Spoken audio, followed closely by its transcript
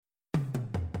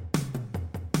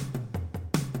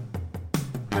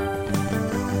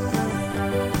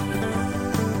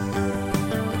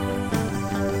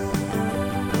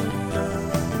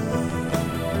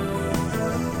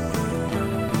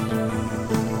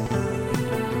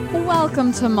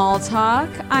Welcome to Mall Talk.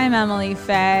 I'm Emily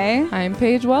Faye. I'm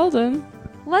Paige Weldon.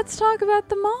 Let's talk about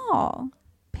the mall.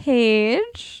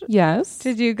 Paige? Yes?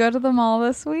 Did you go to the mall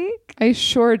this week? I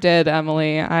sure did,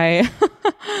 Emily. I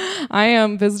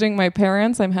am visiting my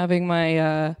parents. I'm having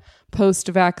my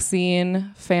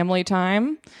post-vaccine family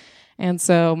time. And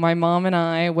so my mom and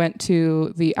I went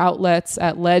to the outlets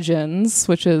at Legends,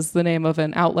 which is the name of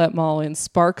an outlet mall in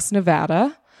Sparks,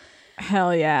 Nevada.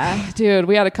 Hell yeah. Dude,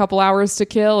 we had a couple hours to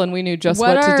kill and we knew just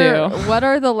what to do. What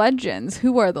are the legends?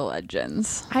 Who are the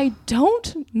legends? I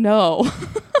don't know.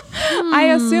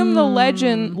 I assume the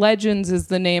Legends is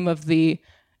the name of the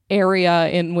area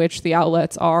in which the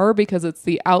outlets are because it's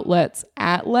the outlets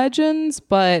at Legends,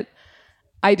 but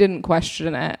I didn't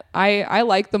question it. I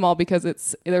like them all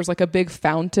because there's like a big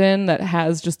fountain that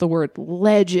has just the word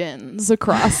Legends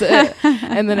across it.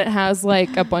 And then it has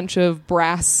like a bunch of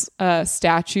brass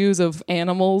statues of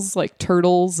animals like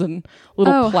turtles and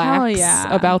little plaques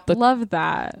about the... Love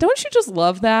that. Don't you just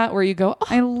love that where you go, oh,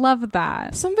 I love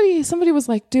that. Somebody was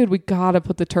like, dude, we gotta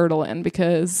put the turtle in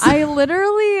because... I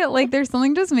literally, like, there's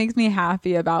something just makes me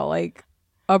happy about like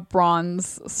a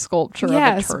bronze sculpture of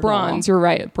a turtle. Bronze. You're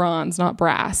right. Bronze, not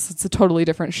brass. It's a totally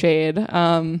different shade.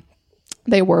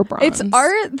 They were bronze. It's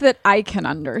art that I can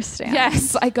understand.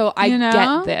 Yes. I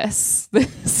get this.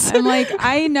 I'm like,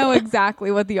 I know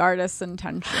exactly what the artist's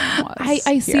intention was.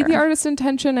 I see the artist's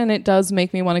intention and it does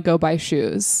make me want to go buy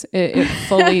shoes. It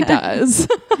fully does.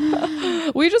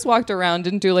 We just walked around,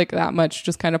 didn't do like that much,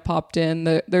 just kind of popped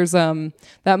in. There's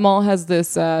that mall has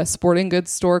this sporting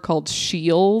goods store called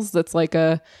Scheels. That's like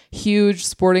a huge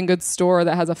sporting goods store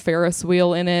that has a Ferris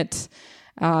wheel in it.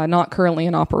 Not currently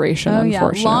in operation,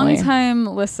 unfortunately. Long-time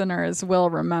listeners will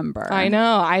remember. I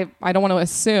know. I don't want to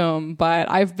assume, but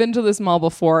I've been to this mall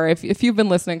before. If you've been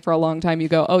listening for a long time, you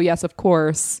go, oh, yes, of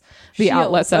course. The Scheels,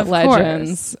 outlets at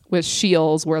Legends with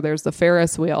Scheels where there's the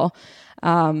Ferris wheel.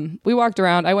 We walked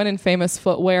around. I went in Famous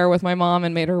Footwear with my mom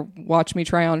and made her watch me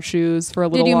try on shoes for a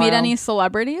little while. Did you meet any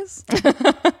celebrities?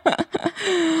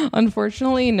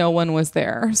 Unfortunately, no one was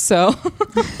there. So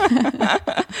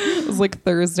it was like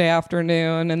Thursday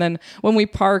afternoon. And then when we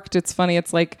parked, it's funny.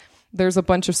 It's like there's a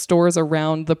bunch of stores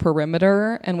around the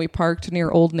perimeter and we parked near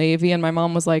Old Navy. And my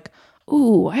mom was like,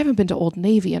 ooh, I haven't been to Old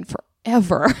Navy in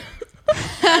forever.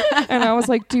 And I was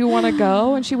like, do you want to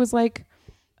go? And she was like,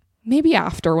 maybe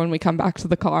after when we come back to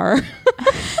the car.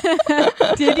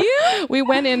 Did you? We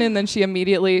went in and then she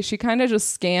kind of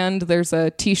just scanned. There's a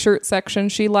t-shirt section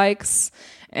she likes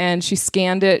and she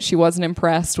scanned it. She wasn't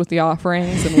impressed with the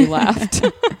offerings and we left.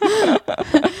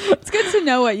 It's good to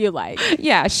know what you like.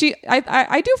 Yeah.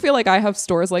 I do feel like I have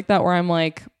stores like that where I'm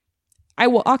like, I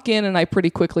walk in and I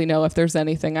pretty quickly know if there's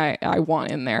anything I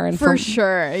want in there. And for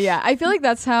sure. Yeah. I feel like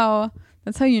that's how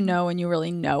you know when you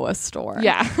really know a store.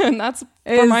 Yeah. And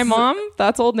for my mom,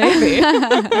 that's Old Navy.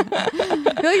 I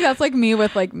feel like that's like me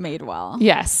with like Madewell.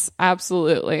 Yes,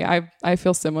 absolutely. I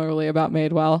feel similarly about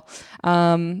Madewell.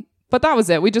 But that was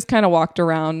it. We just kind of walked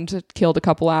around, killed a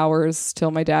couple hours till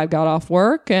my dad got off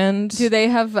work. And do they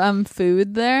have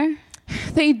food there?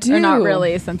 They do. Or not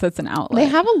really, since it's an outlet. They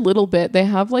have a little bit. They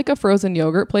have like a frozen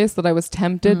yogurt place that I was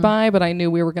tempted by, but I knew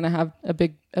we were going to have a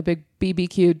big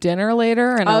BBQ dinner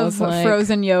later. And I was like,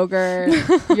 frozen yogurt.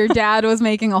 Your dad was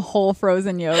making a whole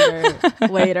frozen yogurt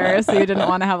later, so you didn't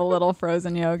want to have a little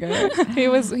frozen yogurt. He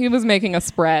was making a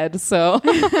spread, so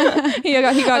he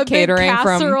got catering big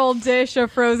from casserole dish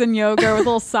of frozen yogurt with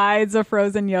little sides of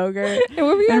frozen yogurt. It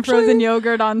would be and frozen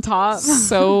yogurt on top.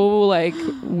 So like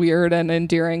weird and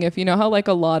endearing. If you know how like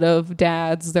a lot of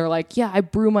dads, they're like, yeah, I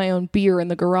brew my own beer in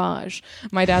the garage.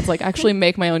 My dad's like, actually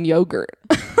make my own yogurt.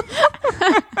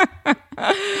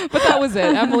 But that was it.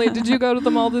 Emily, did you go to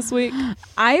the mall this week?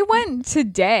 I went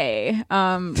today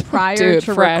prior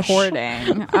to fresh.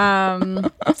 recording.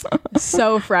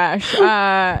 So fresh.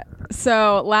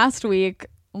 So last week,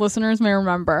 listeners may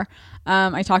remember,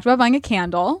 I talked about buying a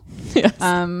candle. Yes.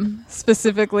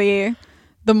 Specifically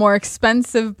the more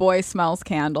expensive Boy Smells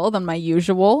candle than my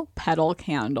usual petal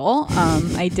candle.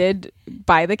 I did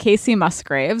buy the Casey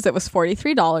Musgraves. It was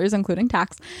 $43, including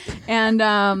tax.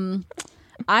 And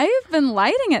I've been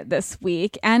lighting it this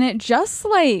week, and it just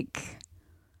like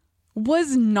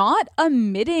was not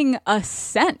emitting a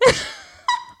scent.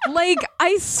 Like,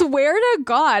 I swear to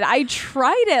God, I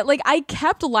tried it. Like, I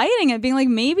kept lighting it, being like,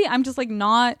 maybe I'm just like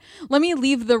not. Let me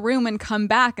leave the room and come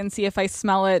back and see if I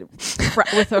smell it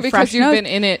with a because fresh you've nose. been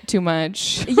in it too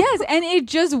much. Yes, and it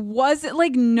just wasn't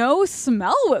like no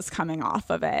smell was coming off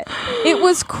of it. It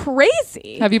was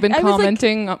crazy. Have you been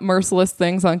commenting merciless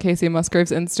things on Casey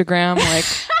Musgrave's Instagram? Like,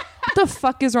 what the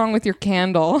fuck is wrong with your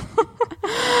candle?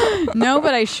 No,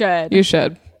 but I should. You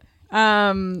should.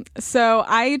 So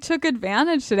I took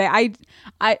advantage today.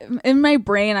 I in my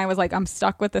brain, I was like, I'm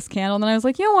stuck with this candle. And then I was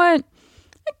like, you know what?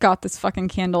 I got this fucking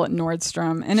candle at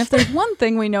Nordstrom. And if there's one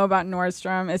thing we know about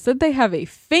Nordstrom, it's that they have a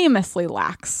famously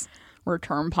lax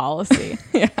return policy.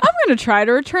 Yeah. I'm going to try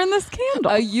to return this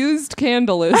candle. A used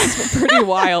candle is pretty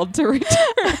wild to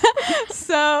return.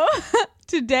 So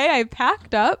today I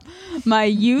packed up my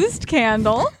used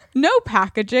candle. No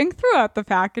packaging. Threw out the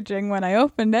packaging when I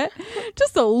opened it.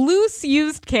 Just a loose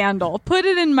used candle. Put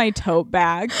it in my tote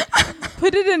bag.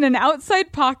 Put it in an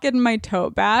outside pocket in my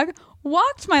tote bag.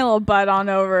 Walked my little butt on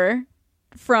over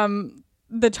from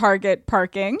the Target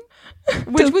parking,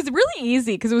 which was really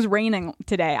easy because it was raining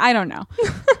today. I don't know.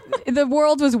 The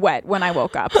world was wet when I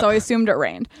woke up, so I assumed it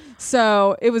rained.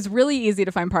 So it was really easy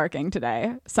to find parking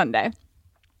today, Sunday.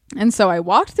 And so I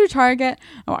walked through Target.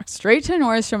 I walked straight to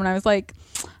Nordstrom, and I was like,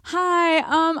 hi,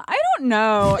 I don't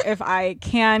know if I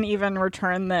can even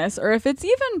return this or if it's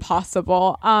even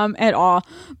possible at all.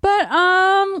 But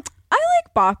I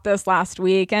bought this last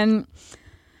week, and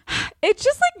it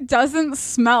just doesn't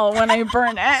smell when I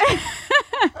burn it.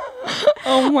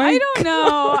 Oh my! I don't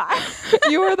know.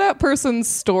 You are that person's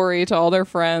story to all their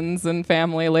friends and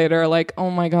family later. Like, oh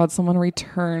my God, someone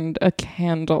returned a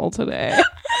candle today. It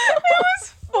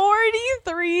was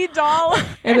 $43.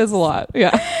 It is a lot.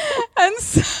 Yeah. And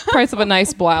so, price of a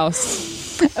nice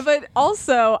blouse. But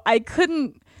also, I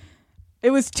couldn't. It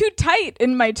was too tight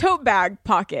in my tote bag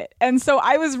pocket, and so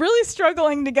I was really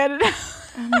struggling to get it out.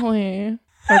 Emily.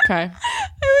 Okay.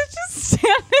 I was just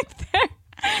standing there,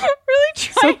 really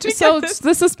trying to get this.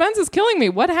 The suspense is killing me.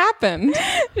 What happened?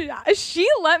 She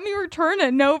let me return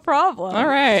it, no problem. All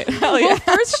right. Hell yeah. Well,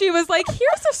 first she was like,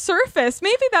 "Here's a surface.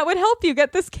 Maybe that would help you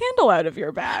get this candle out of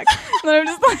your bag." And then I'm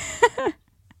just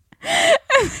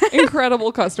like,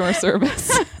 incredible customer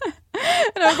service.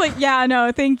 And I was like, yeah,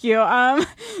 no, thank you. And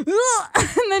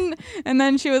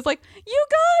then she was like, you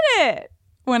got it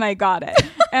when I got it.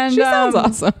 And she sounds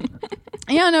awesome.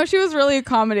 Yeah, no, she was really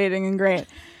accommodating and great.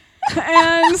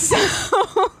 And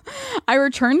so I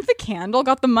returned the candle,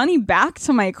 got the money back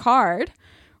to my card,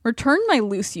 returned my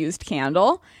loose used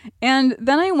candle, and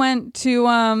then I went to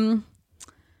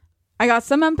I got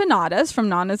some empanadas from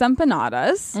Nana's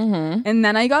Empanadas, and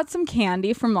then I got some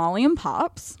candy from Molly and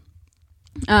Pops.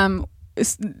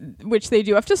 Which they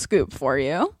do have to scoop for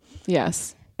you.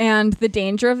 Yes. And the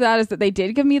danger of that is that they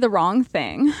did give me the wrong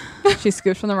thing. She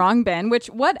scooped from the wrong bin, which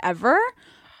whatever,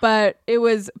 but it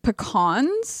was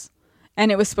pecans and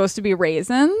it was supposed to be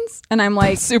raisins. And I'm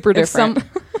like, super different.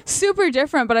 Super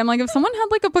different. But I'm like, if someone had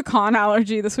a pecan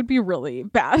allergy, this would be really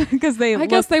bad because I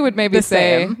guess they would maybe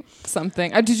say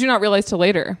something. Did you not realize till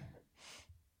later?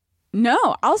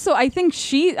 No. Also, I think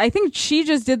she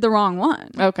just did the wrong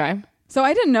one. Okay. So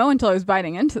I didn't know until I was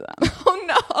biting into them. Oh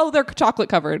no! Oh, they're chocolate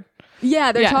covered.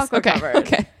 Yeah, they're chocolate covered.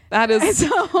 Okay, that is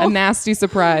a nasty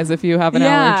surprise if you have an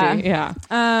allergy. Yeah.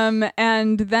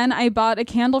 And then I bought a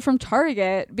candle from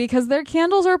Target because their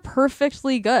candles are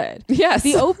perfectly good. Yes.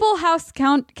 The Opal House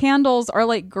candles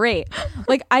are great.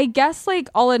 I guess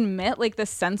I'll admit the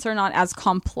scents are not as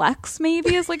complex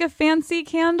maybe as a fancy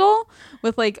candle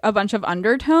with a bunch of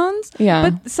undertones. Yeah.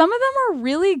 But some of them are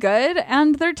really good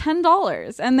and they're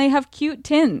 $10 and they have cute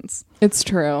tins. It's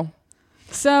true.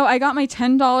 So I got my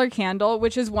 $10 candle,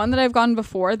 which is one that I've gotten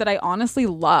before that I honestly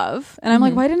love. And I'm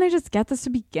like, why didn't I just get this to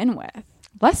begin with?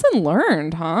 Lesson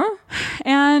learned, huh?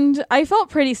 And I felt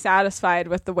pretty satisfied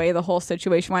with the way the whole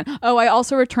situation went. Oh, I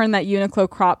also returned that Uniqlo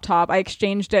crop top. I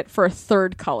exchanged it for a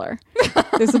third color.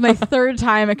 This is my third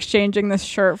time exchanging this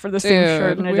shirt for the same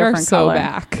shirt in a different color. We are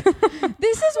so back.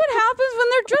 This is what happens when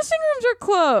their dressing rooms are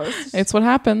closed. It's what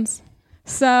happens.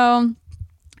 So,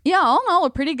 yeah, all in all, a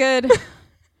pretty good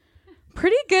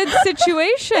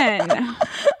situation.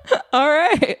 All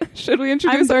right. Should we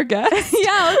introduce our guest?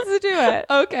 Yeah, let's do it.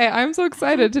 Okay. I'm so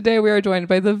excited. Today we are joined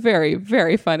by the very,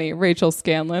 very funny Rachel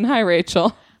Scanlon. Hi,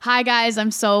 Rachel. Hi, guys. I'm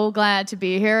so glad to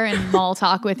be here and mall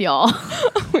talk with y'all.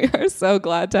 We are so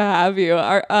glad to have you.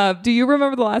 Do you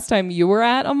remember the last time you were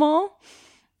at a mall?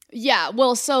 Yeah.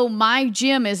 Well, so my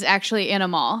gym is actually in a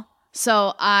mall.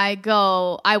 So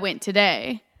I went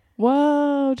today.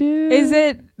 Whoa, dude. Is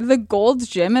it the Gold's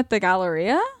Gym at the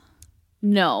Galleria?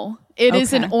 No. It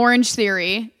is an Orange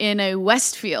Theory in a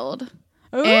Westfield.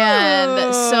 Ooh.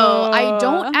 And so I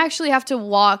don't actually have to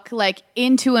walk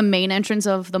into a main entrance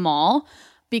of the mall,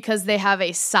 because they have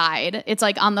a side. It's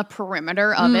like on the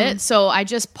perimeter of it. So I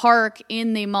just park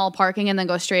in the mall parking and then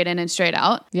go straight in and straight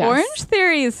out. Yes. Orange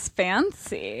Theory is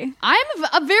fancy. I'm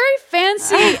a very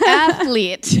fancy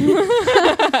athlete.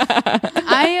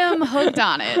 I am hooked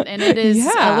on it, and it is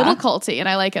a little culty, and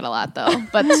I like it a lot, though.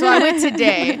 But so I went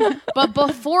today. But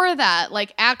before that,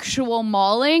 like actual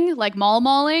malling, like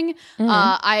malling,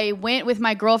 I went with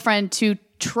my girlfriend to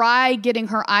try getting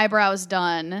her eyebrows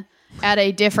done at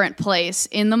a different place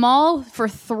in the mall for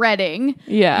threading.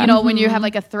 Yeah. You know, when you have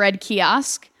like a thread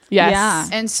kiosk. Yes. Yeah.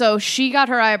 And so she got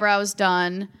her eyebrows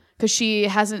done because she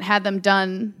hasn't had them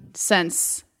done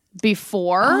since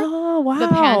before the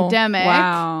pandemic.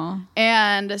 Wow.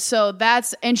 And so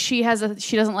she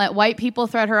doesn't let white people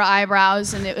thread her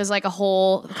eyebrows. And it was like a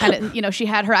whole kind of, you know, she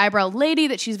had her eyebrow lady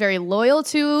that she's very loyal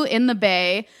to in the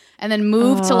Bay and then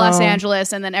moved to Los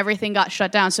Angeles, and then everything got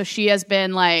shut down. So she has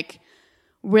been like,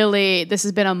 really, this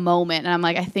has been a moment, and I'm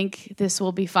like, I think this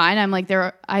will be fine. I'm like,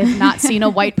 I have not seen a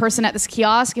white person at this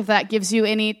kiosk, if that gives you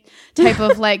any type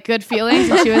of like good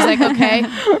feelings. And she was like, okay.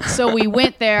 So we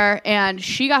went there, and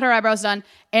she got her eyebrows done,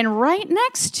 and right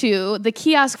next to the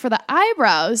kiosk for the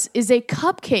eyebrows is a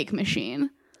cupcake machine.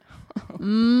 They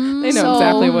know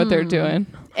exactly what they're doing.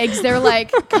 They're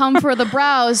like, come for the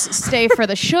brows, stay for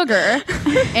the sugar.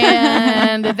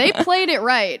 And they played it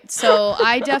right. So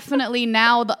I definitely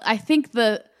now, I think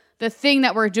the thing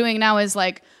that we're doing now is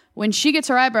like, when she gets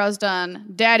her eyebrows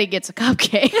done, daddy gets a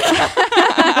cupcake.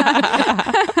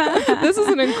 This is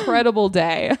an incredible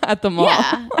day at the mall.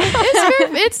 Yeah.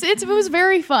 It was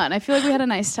very fun. I feel like we had a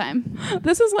nice time.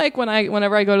 This is like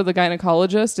whenever I go to the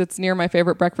gynecologist, it's near my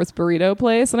favorite breakfast burrito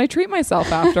place, and I treat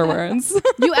myself afterwards.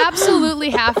 You absolutely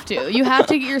have to. You have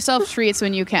to get yourself treats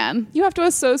when you can. You have to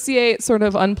associate sort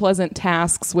of unpleasant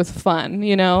tasks with fun,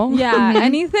 you know? Yeah.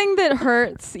 Anything that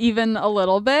hurts even a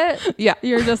little bit,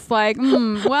 you're just like,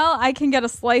 well, I can get a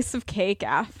slice of cake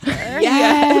after.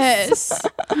 Yes.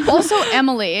 Also,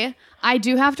 Emily, I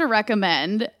do have to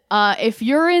recommend, if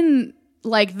you're in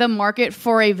like the market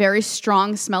for a very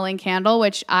strong smelling candle,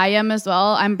 which I am as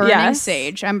well, I'm burning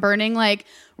sage. I'm burning like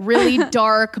really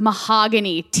dark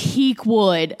mahogany, teak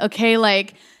wood. Okay.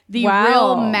 Like the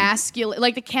real masculine,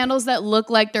 like the candles that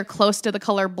look like they're close to the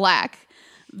color black.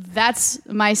 That's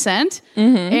my scent.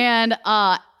 And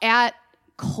at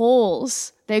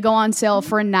Kohl's, they go on sale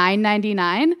for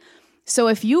 $9.99. So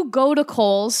if you go to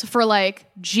Kohl's for like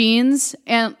jeans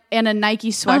and a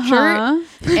Nike sweatshirt,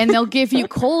 and they'll give you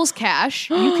Kohl's cash,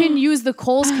 you can use the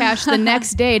Kohl's cash the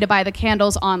next day to buy the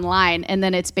candles online, and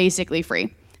then it's basically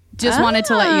free. Just wanted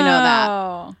to let you know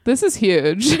that. This is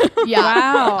huge. Yeah.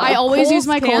 Wow. I always Kohl's use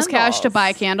my Kohl's cash to candles.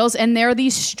 buy candles, and they're the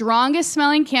strongest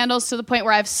smelling candles to the point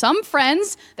where I have some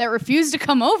friends that refuse to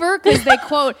come over because they,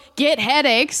 quote, get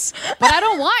headaches. But I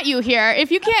don't want you here. If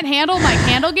you can't handle my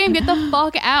candle game, get the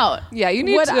fuck out. Yeah, you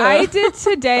need What to. I did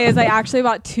today is I actually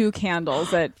bought 2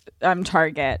 candles at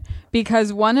Target,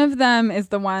 because one of them is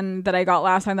the one that I got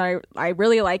last time that I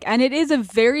really like, and it is a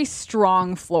very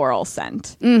strong floral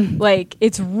scent. Like,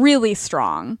 it's really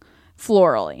strong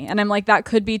florally, and I'm like, that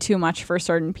could be too much for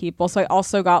certain people. So I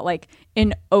also got like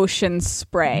an ocean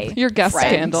spray. Your guest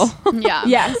candle. Yeah.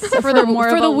 Yes, for the- more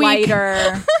for of the a week.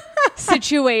 lighter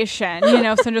situation. You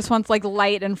know, if someone just wants like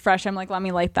light and fresh, I'm like, let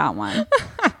me light that one.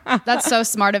 That's so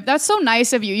smart. That's so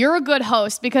nice of you. You're a good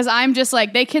host, because I'm just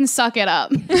like, they can suck it up.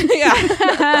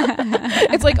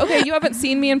 It's like, okay, you haven't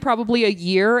seen me in probably a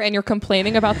year, and you're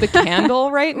complaining about the candle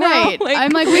right now. Right. Like,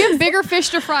 I'm like, we have bigger fish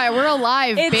to fry. We're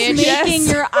alive, It's bitch. making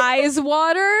your eyes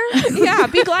water. yeah,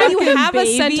 be glad you Fucking have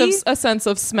baby. a sense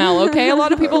of smell. Okay, a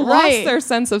lot of people Right. lost their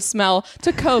sense of smell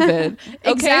to COVID.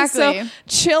 Okay, Exactly. so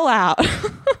chill out.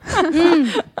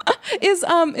 Is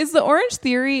the Orange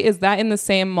Theory, is that in the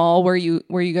same mall where you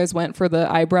guys went for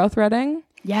the eyebrow threading?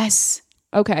 Yes.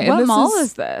 Okay, What this mall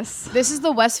is this? This is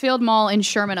the Westfield Mall in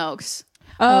Sherman Oaks.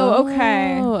 Oh,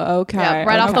 okay. Oh, okay. Yeah,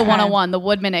 right off the Okay. 101, the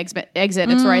Woodman exit.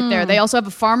 It's right there. They also have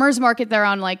a farmer's market there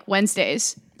on like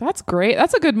Wednesdays. That's great.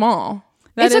 That's a good mall.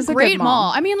 That It's is a a great good mall.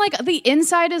 mall. I mean, like the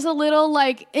inside is a little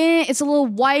like, it's a little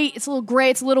white, it's a little gray,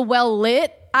 it's a little well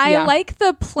lit. I like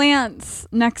the plants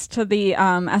next to the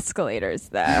escalators,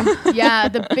 though. Yeah,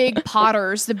 the big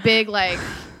potters, the big like.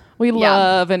 We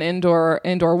love an indoor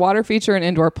water feature and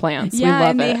indoor plants. we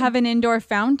love and they it. have an indoor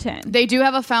fountain. They do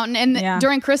have a fountain, and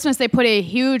during Christmas they put a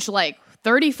huge like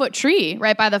 30-foot tree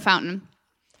right by the fountain.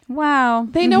 Wow.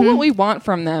 They know what we want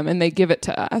from them, and they give it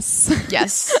to us.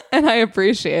 Yes. And I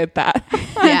appreciate that.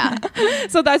 Yeah.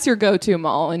 So that's your go-to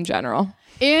mall in general.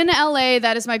 In LA,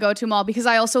 that is my go-to mall because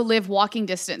I also live walking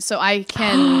distance. So I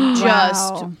can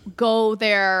just go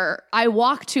there. I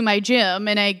walk to my gym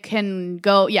and I can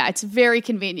go. Yeah, it's very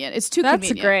convenient. It's too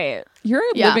convenient. That's great. You're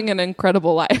living an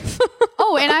incredible life.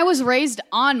 Oh, and I was raised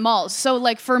on malls. So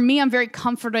like for me, I'm very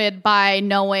comforted by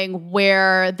knowing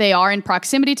where they are in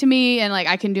proximity to me. And like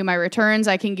I can do my returns.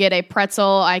 I can get a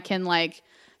pretzel. I can like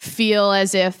feel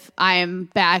as if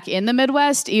I'm back in the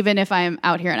Midwest, even if I'm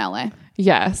out here in LA.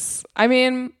 Yes. I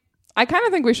mean, I kind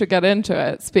of think we should get into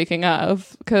it, speaking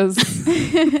of, because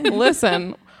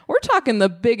listen, we're talking the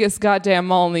biggest goddamn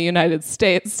mall in the United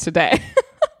States today.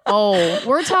 Oh,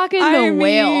 we're talking the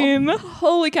whale.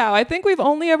 Holy cow. I think we've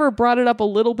only ever brought it up a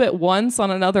little bit once on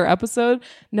another episode.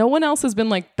 No one else has been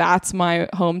like, that's my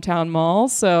hometown mall.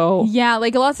 So yeah,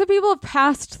 like lots of people have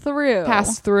passed through.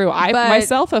 I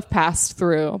myself have passed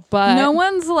through, but no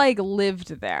one's like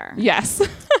lived there. Yes.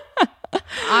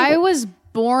 I was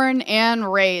born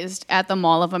and raised at the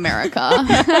Mall of America.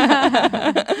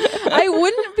 I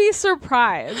wouldn't be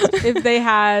surprised if they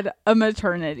had a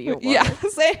maternity ward. Yeah.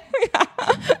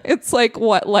 It's like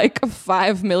what, like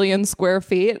 5 million square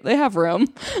feet? They have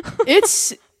room.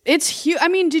 It's huge. I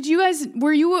mean, because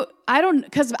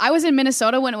I was in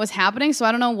Minnesota when it was happening, so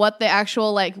I don't know what the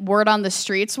actual like word on the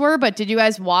streets were, but did you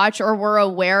guys watch or were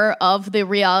aware of the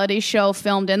reality show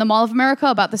filmed in the Mall of America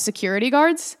about the security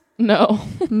guards? No.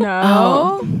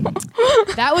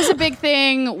 That was a big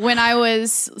thing when I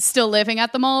was still living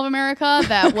at the Mall of America.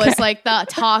 That was like the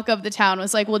talk of the town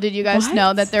was like, well, did you guys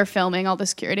know that they're filming all the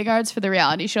security guards for the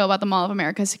reality show about the Mall of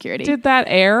America security? Did that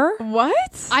air?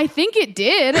 What? I think it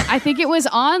did. I think it was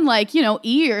on like,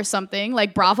 E or something,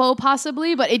 like Bravo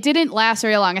possibly, but it didn't last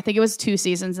very long. I think it was 2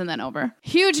 seasons and then over.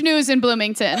 Huge news in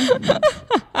Bloomington.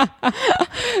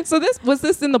 So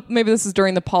maybe this is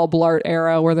during the Paul Blart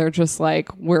era where they're just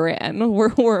like, we're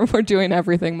doing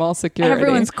everything mall security.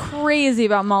 Everyone's crazy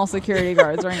about mall security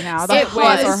guards right now. That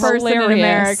was first person in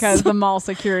America is the mall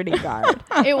security guard.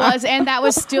 It was, and that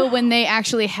was still when they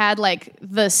actually had like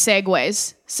the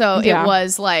segways. So it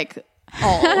was like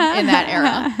all in that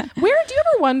era. Do you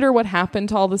ever wonder what happened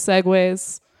to all the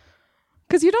segways?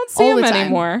 Because you don't see them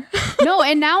anymore. No,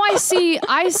 and now I see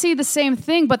the same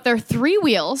thing, but they're 3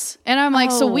 wheels, and I'm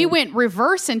like, so we went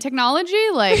reverse in technology.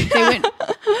 Like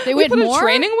they went put more a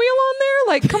training wheel on there.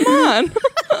 Like, come on,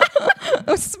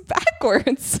 it's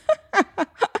backwards.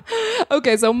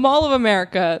 Okay, so Mall of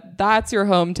America, that's your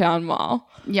hometown mall.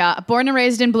 Yeah, born and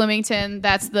raised in Bloomington.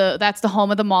 That's the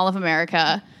home of the Mall of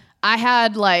America. I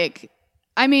had my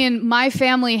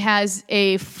family has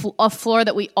a floor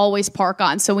that we always park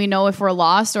on, so we know if we're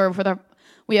lost or if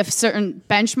we have certain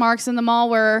benchmarks in the mall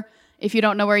where if you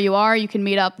don't know where you are, you can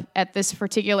meet up at this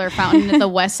particular fountain at the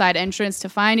west side entrance to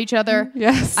find each other.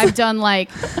 Yes. I've done like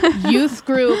youth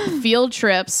group field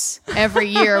trips every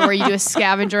year where you do a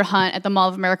scavenger hunt at the Mall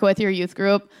of America with your youth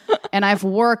group, and I've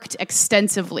worked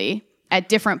extensively at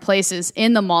different places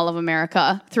in the Mall of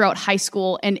America throughout high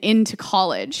school and into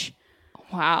college.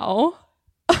 Wow.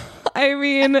 I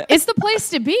mean, it's the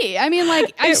place to be. I mean,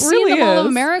 like I've seen the Mall of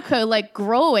America like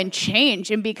grow and change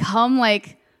and become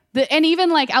like and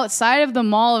even like outside of the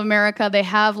Mall of America, they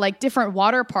have like different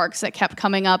water parks that kept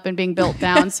coming up and being built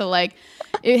down. So like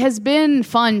it has been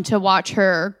fun to watch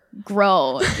her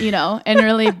grow, and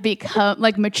really become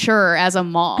like mature as a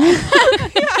mall.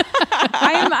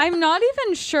 I'm not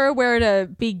even sure where to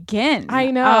begin.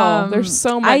 I know. There's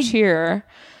so much here.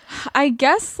 I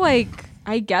guess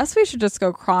we should just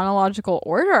go chronological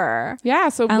order. Yeah,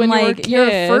 so and when you were a like kid, your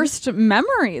first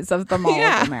memories of the Mall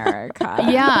of America.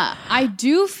 Yeah, I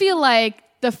do feel like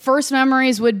the first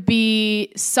memories would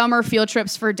be summer field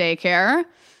trips for daycare.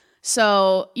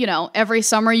 So, every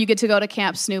summer you get to go to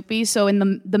Camp Snoopy. So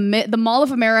in the Mall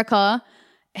of America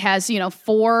has,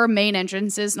 4 main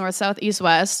entrances, north, south, east,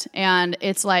 west. And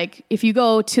it's like, if you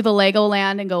go to the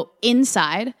Legoland and go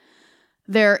inside,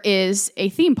 there is a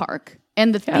theme park.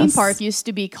 And the theme park used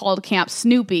to be called Camp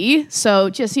Snoopy. So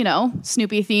just,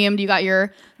 Snoopy themed. You got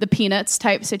the Peanuts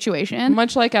type situation.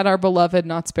 Much like at our beloved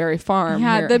Knott's Berry Farm.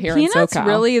 Yeah, the Peanuts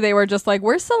really, they were just like,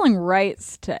 we're selling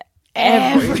rights to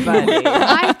everybody.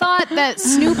 I thought that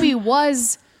Snoopy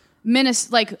was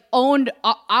owned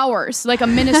ours, like a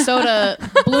Minnesota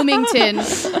Bloomington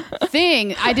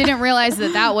thing. I didn't realize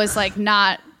that was like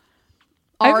not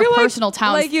our personal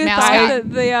town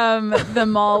mascot. That the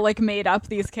mall made up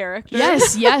these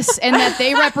characters. Yes, and that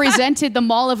they represented the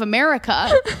Mall of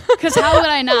America. Because how would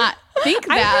I not think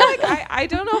that? I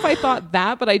don't know if I thought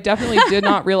that, but I definitely did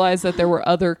not realize that there were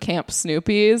other Camp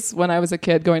Snoopies when I was a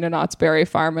kid going to Knott's Berry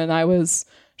Farm, and I was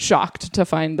shocked to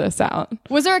find this out.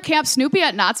 Was there a Camp Snoopy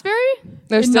at Knott's Berry?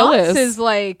 There still Knott's is.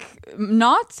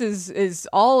 Knott's is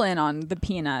all in on the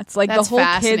peanuts. Like That's the whole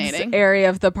kids fascinating. area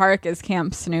of the park is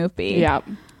Camp Snoopy. Yeah.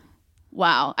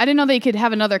 Wow. I didn't know they could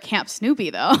have another Camp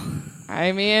Snoopy though.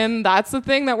 I mean, that's the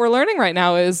thing that we're learning right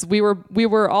now is we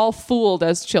were all fooled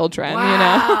as children,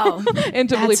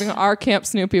 into believing our Camp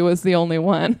Snoopy was the only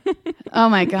one. Oh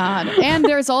my God. And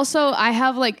there's also, I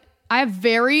have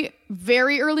very,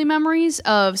 very early memories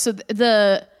of, so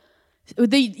the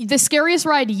scariest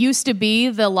ride used to be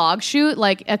the log chute,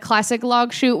 like a classic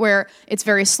log chute where it's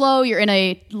very slow. You're in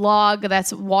a log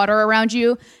that's water around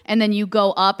you, and then you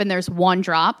go up and there's one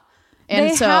drop. And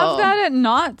They have that at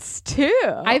Knott's too.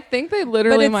 I think they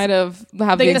literally might have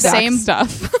the exact same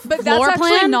stuff. But that's floor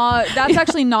actually plan? that's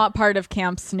actually not part of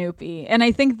Camp Snoopy. And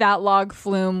I think that log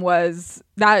flume was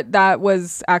that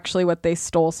was actually what they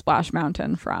stole Splash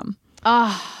Mountain from.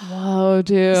 Whoa,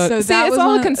 dude. So See, that it's was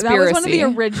all a that conspiracy. was one of the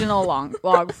original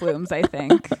log flumes, I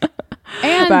think.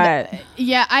 And But-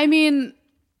 yeah, I mean,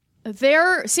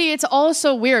 it's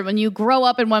also weird when you grow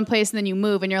up in one place and then you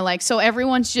move and you're like, so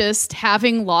everyone's just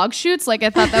having log chutes. Like I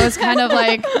thought that was kind of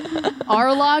like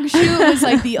our log chute was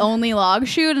like the only log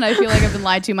chute, and I feel like I've been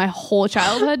lied to my whole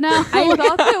childhood now. I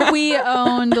thought that we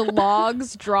owned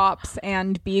logs, drops,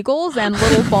 and beagles and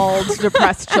little bald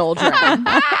depressed children.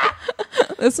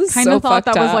 This is Kind so of thought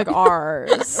fucked that was up. like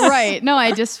ours. Right. No,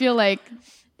 I just feel like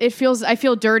I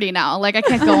feel dirty now. Like I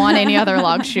can't go on any other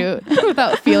log chute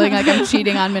without feeling like I'm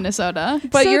cheating on Minnesota.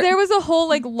 But there was a whole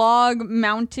like log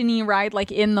mountainy ride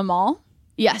like in the mall.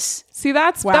 Yes. See,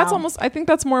 that's almost. I think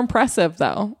that's more impressive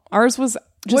though. Ours was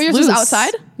just yours loose. was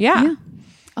outside? Yeah.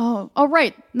 Oh,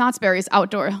 right. Knott's Berry is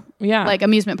outdoor. Yeah. Like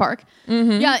amusement park.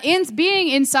 Mm-hmm. Yeah. Being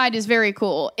inside is very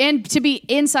cool. And to be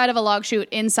inside of a log chute,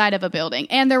 inside of a building.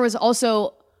 And there was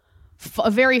also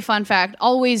a very fun fact,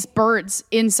 always birds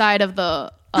inside of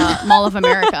the Mall of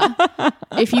America.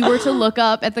 If you were to look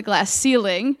up at the glass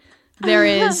ceiling,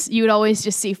 you would always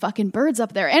just see fucking birds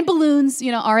up there and balloons,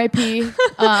 R.I.P.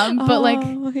 But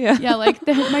like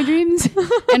my dreams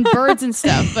and birds and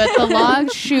stuff. But the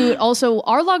log chute, also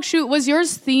our log chute, was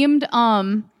yours themed,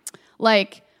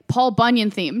 like Paul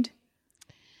Bunyan themed?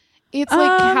 It's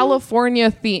like California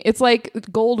theme. It's like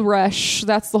Gold Rush.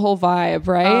 That's the whole vibe,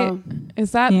 right?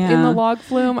 Is that in the log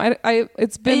flume?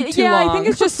 It's been too long. I think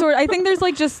it's just I think there's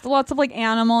like just lots of like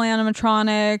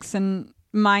animatronics and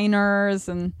miners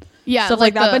and stuff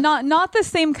like that, but not the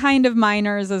same kind of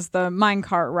miners as the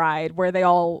minecart ride where they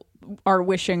all are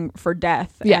wishing for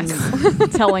death and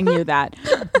telling you that,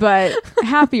 but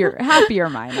happier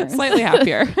miners, slightly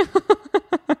happier.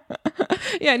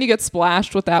 Yeah, and you get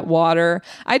splashed with that water.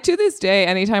 To this day,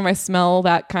 anytime I smell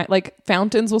that kind, like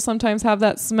fountains will sometimes have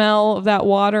that smell of that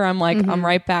water. I'm like, I'm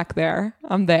right back there.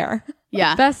 I'm there.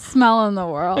 Yeah. Best smell in the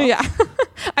world. Yeah.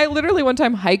 I literally one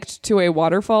time hiked to a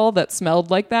waterfall that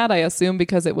smelled like that. I assume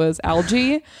because it was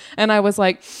algae. And I was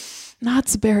like,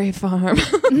 Knott's Berry Farm.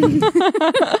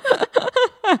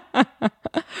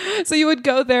 So you would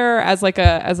go there as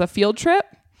a field trip?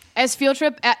 As field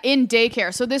trip in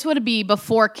daycare. So this would be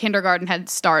before kindergarten had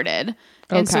started.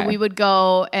 And so we would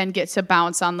go and get to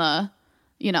bounce on the,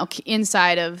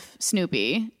 inside of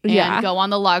Snoopy and go on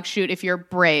the log chute if you're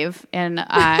brave. And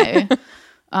I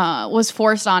was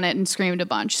forced on it and screamed a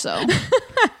bunch. So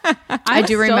I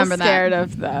do remember that. Scared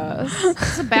of those.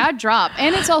 It's a bad drop.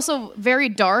 And it's also very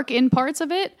dark in parts of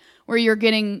it where you're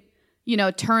getting,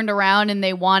 turned around and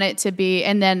they want it to be.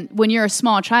 And then when you're a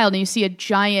small child and you see a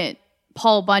giant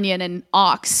Paul Bunyan and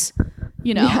ox,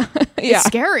 it's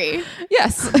scary.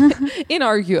 Yes.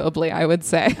 Inarguably, I would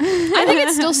say. I think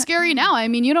it's still scary now. I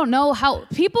mean, you don't know how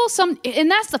people and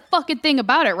that's the fucking thing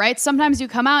about it, right? Sometimes you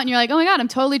come out and you're like, oh my God, I'm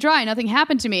totally dry. Nothing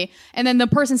happened to me. And then the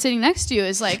person sitting next to you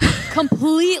is like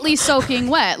completely soaking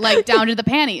wet, like down to the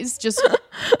panties, just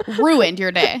ruined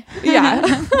your day.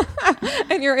 Yeah.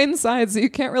 And you're inside, so you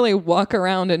can't really walk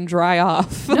around and dry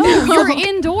off. No, you're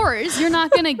indoors. You're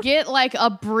not going to get like a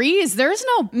breeze. There's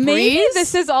no breeze. Maybe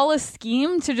this is all a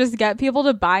scheme to just get people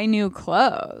to buy new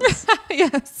clothes.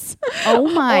 Yes. Oh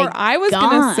my Or I was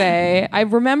going to say, I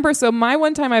remember, so my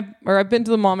one time I've been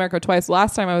to the Mall of America twice.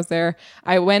 Last time I was there,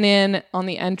 I went in on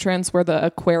the entrance where the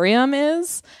aquarium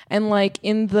is. And like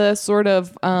in the sort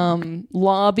of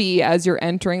lobby as you're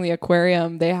entering the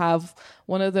aquarium, they have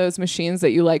one of those machines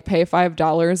that you like pay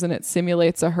 $5 and it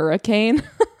simulates a hurricane.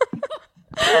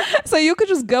 So you could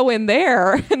just go in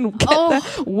there and get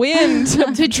the wind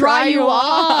to dry you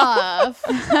off.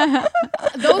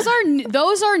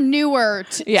 Those are newer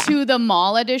to the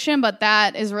mall edition, but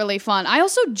that is really fun. I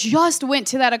also just went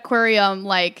to that aquarium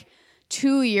like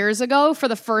 2 years ago for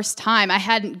the first time. I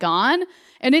hadn't gone.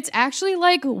 And it's actually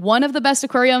like one of the best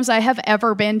aquariums I have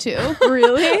ever been to.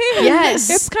 Really? Yes.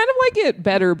 It's kind of like it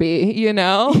better be, you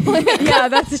know? Like, Yeah,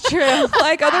 that's true.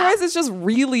 like otherwise it's just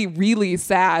really, really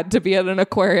sad to be at an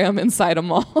aquarium inside a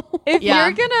mall. If Yeah.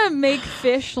 you're gonna make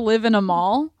fish live in a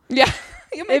mall, Yeah.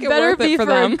 You make it better worth be for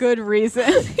them. a good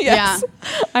reason. Yes.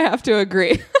 I have to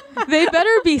agree. They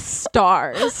better be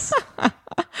stars.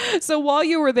 So while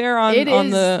you were there on It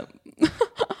the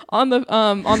on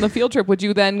the field trip, would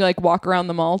you then like walk around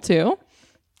the mall too?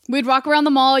 We'd walk around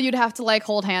the mall. You'd have to like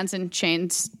hold hands in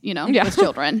chains, you know, Yeah. with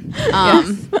children.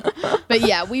 But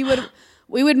yeah, we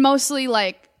would mostly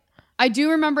like, I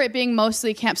do remember it being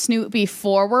mostly Camp Snoopy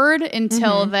forward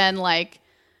until then, like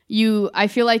I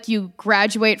feel like you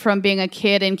graduate from being a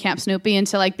kid in Camp Snoopy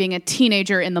into like being a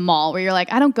teenager in the mall where you're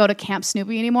like, I don't go to Camp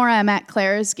Snoopy anymore. I'm at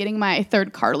Claire's getting my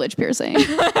third cartilage piercing.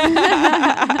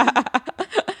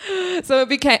 So it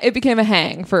became a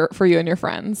hang for you and your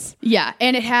friends. Yeah,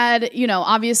 and it had, you know,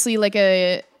 obviously like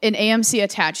an AMC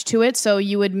attached to it, so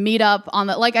you would meet up on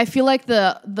the, like, I feel like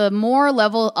the more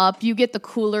level up you get, the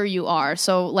cooler you are.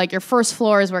 So like your first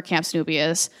floor is where Camp Snoopy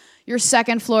is. Your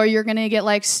second floor, you're gonna get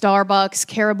like Starbucks,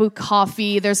 Caribou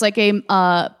Coffee. There's like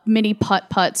a mini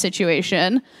putt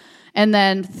situation, and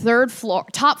then fourth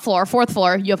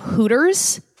floor, you have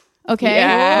Hooters. Okay,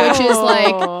 Yeah. which is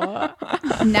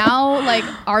like now, like,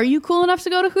 are you cool enough to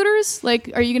go to Hooters?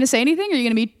 Like, are you gonna say anything? Or are you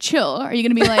gonna be chill? Are you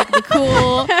gonna be like the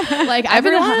cool? Like, I've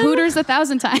been to Hooters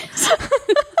 1,000 times.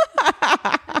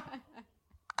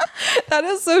 That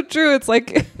is so true. It's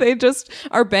like they just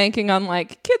are banking on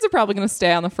like kids are probably going to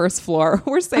stay on the first floor.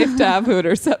 We're safe to have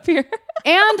Hooters up here.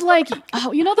 And like,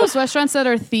 oh, you know those restaurants that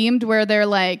are themed where they're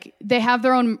like, they have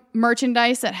their own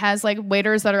merchandise that has like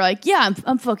waiters that are like, yeah,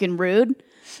 I'm fucking rude.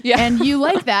 Yeah. And you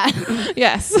like that.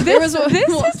 Yes. This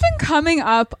has been coming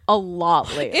up a lot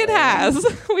lately. It has.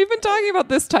 We've been talking about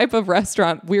this type of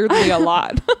restaurant weirdly a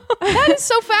lot. That is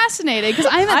so fascinating because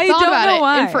I haven't I thought don't about know it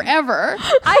why. in forever.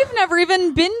 I've never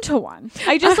even been to one.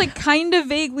 I just like kind of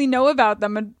vaguely know about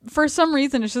them, and for some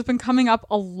reason, it's just been coming up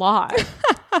a lot.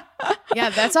 Yeah,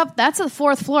 that's the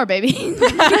fourth floor, baby.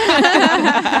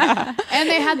 And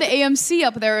they had the AMC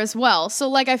up there as well. So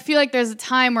like, I feel like there's a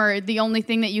time where the only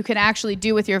thing that you could actually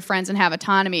do with your friends and have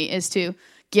autonomy is to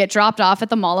get dropped off at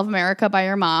the Mall of America by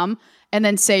your mom and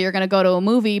then say you're going to go to a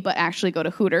movie, but actually go to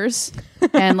Hooters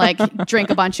and like drink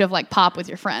a bunch of like pop with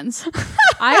your friends.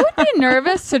 I would be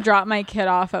nervous to drop my kid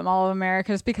off at Mall of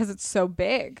America just because it's so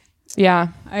big. Yeah.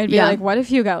 I'd be like, what if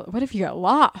you got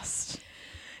lost?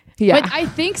 Yeah. But I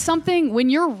think something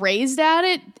when you're raised at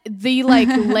it, the like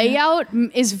layout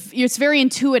it's very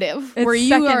intuitive. It's where you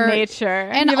second are nature.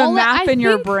 and you have a all that- map I in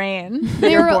your think brain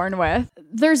that you're born with.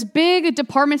 There's big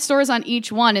department stores on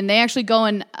each one, and they actually go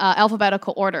in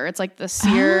alphabetical order. It's like the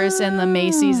Sears and the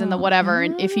Macy's and the whatever.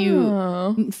 And if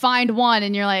you find one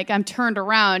and you're like, I'm turned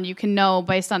around, you can know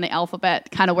based on the alphabet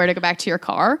kind of where to go back to your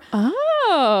car.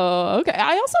 Oh, okay.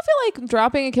 I also feel like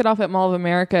dropping a kid off at Mall of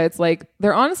America, it's like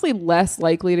they're honestly less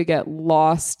likely to get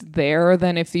lost there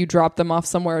than if you drop them off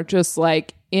somewhere just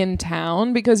like in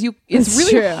town because it's That's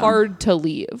really true. hard to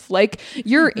leave. Like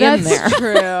you're in That's there.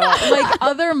 true. Like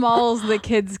other malls, the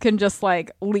kids can just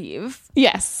like leave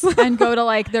Yes. and go to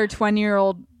like their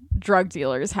 20-year-old drug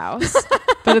dealer's house.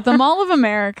 But at the Mall of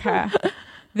America,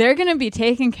 they're going to be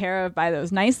taken care of by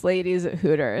those nice ladies at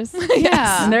Hooters.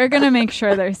 Yeah. And they're going to make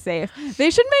sure they're safe. They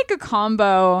should make a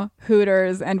combo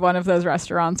Hooters and one of those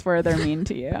restaurants where they're mean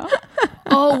to you.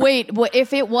 Oh, wait. What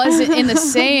if it wasn't in the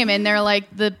same and they're like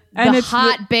the it's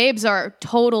hot babes are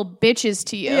total bitches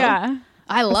to you? Yeah.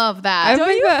 I love that. Don't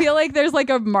think you that- feel like there's like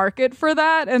a market for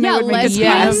that and Yeah, they would make a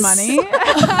ton of lesbians.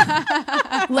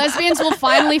 money? Lesbians will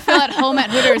finally feel at home at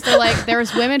Hooters. They're like,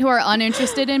 there's women who are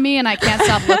uninterested in me and I can't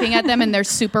stop looking at them and they're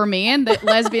super mean. The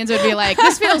lesbians would be like,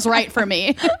 this feels right for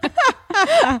me.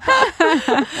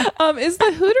 Is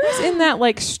the Hooters in that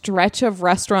like stretch of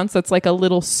restaurants that's like a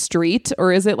little street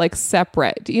or is it like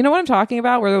separate? Do you know what I'm talking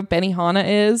about where the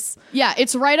Benihana is? Yeah,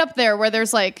 it's right up there where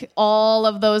there's like all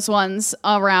of those ones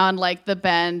around like the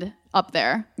bend up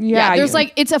there. Yeah, there's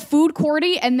like, it's a food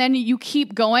courty and then you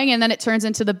keep going and then it turns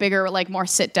into the bigger, like more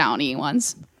sit downy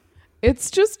ones.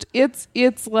 It's just it's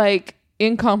like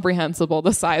incomprehensible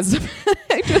the size of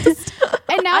it.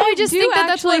 And now I just do think that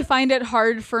that's actually what find it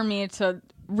hard for me to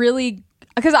really,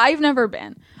 because I've never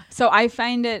been, so I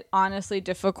find it honestly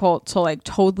difficult to like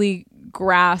totally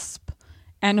grasp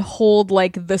and hold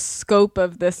like the scope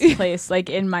of this place like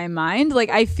in my mind. Like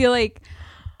I feel like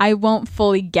I won't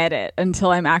fully get it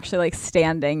until I'm actually like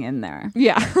standing in there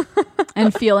Yeah.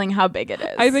 and feeling how big it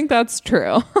is. I think that's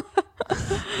true.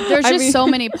 there's I just mean- so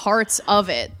many parts of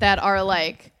it that are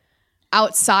like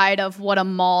outside of what a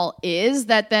mall is,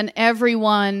 that then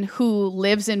everyone who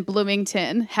lives in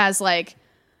Bloomington has like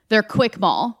their quick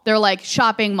mall, their like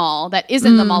shopping mall that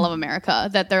isn't the Mall of America,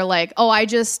 that they're like, oh,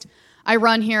 I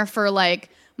run here for like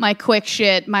my quick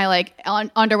shit, my like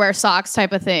underwear, socks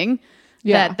type of thing.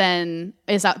 Yeah. That then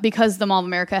is out because the Mall of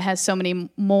America has so many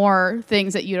more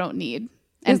things that you don't need.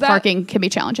 And parking can be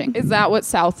challenging. Is that what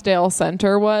Southdale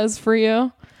Center was for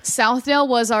you? Southdale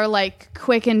was our like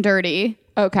quick and dirty.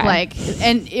 Okay. Like,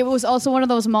 and it was also one of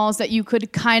those malls that you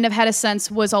could kind of had a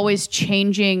sense was always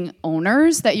changing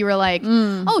owners, that you were like,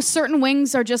 oh, certain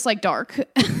wings are just like dark.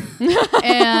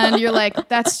 And you're like,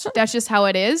 that's just how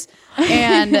it is.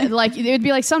 And like, it would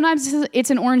be like, sometimes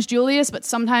it's an Orange Julius, but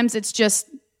sometimes it's just,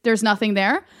 there's nothing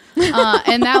there.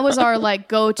 And that was our like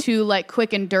go-to like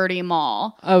quick and dirty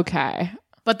mall. Okay.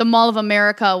 But the Mall of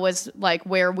America was like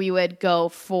where we would go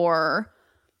for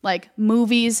like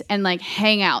movies and like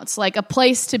hangouts, like a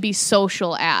place to be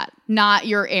social at, not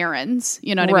your errands.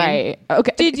 You know what I mean? Right.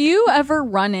 Okay. Did you ever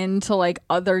run into like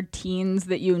other teens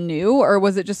that you knew, or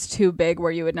was it just too big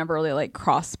where you would never really like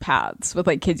cross paths with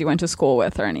like kids you went to school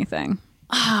with or anything?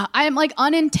 I'm like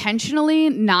unintentionally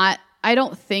not, I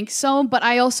don't think so, but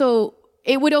I also,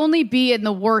 it would only be in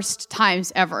the worst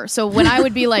times ever. So when I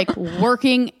would be like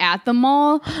working at the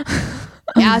mall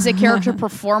as a character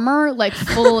performer, like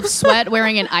full of sweat,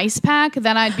 wearing an ice pack,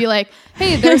 then I'd be like,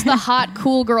 hey, there's the hot,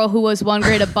 cool girl who was one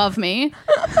grade above me.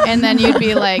 And then you'd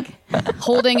be like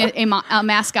holding a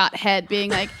mascot head being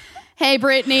like, hey,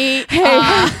 Brittany. Hey.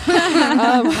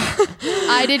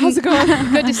 I didn't. How's it going?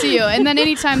 Good to see you. And then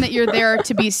anytime that you're there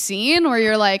to be seen, or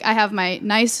you're like, I have my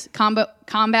nice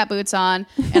combat boots on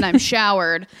and I'm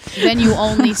showered, then you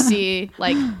only see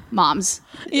like moms.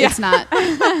 Yeah. It's not,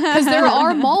 because there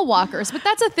are mall walkers, but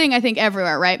that's a thing I think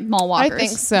everywhere, right? Mall walkers. I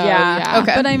think so. Yeah.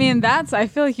 Okay. But I mean, I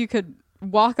feel like you could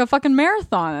walk a fucking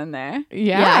marathon in there.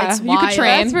 Yeah, it's you could wild.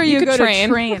 train. That's where you could go to train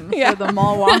for the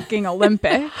mall walking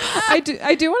Olympic. I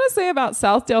do want to say about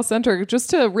Southdale Center,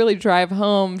 just to really drive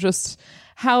home just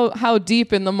how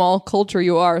deep in the mall culture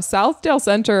you are. Southdale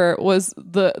Center was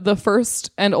the first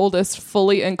and oldest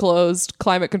fully enclosed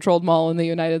climate controlled mall in the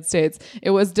United States. It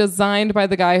was designed by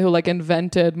the guy who like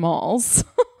invented malls.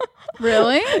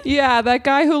 Really? Yeah, that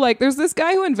guy who like, there's this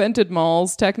guy who invented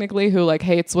malls technically who like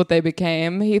hates what they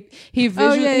became. He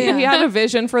had a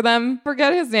vision for them.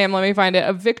 Forget his name. Let me find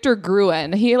it. Victor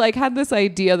Gruen. He like had this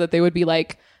idea that they would be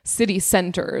like city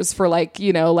centers for like,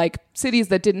 you know, like cities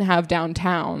that didn't have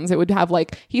downtowns. It would have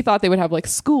like, he thought they would have like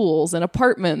schools and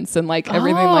apartments and like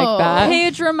everything like that.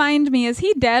 Paige, remind me, is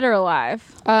he dead or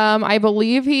alive? I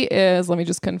believe he is. Let me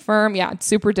just confirm. Yeah,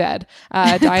 super dead.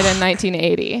 Died in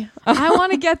 1980. I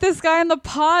want to get this guy in the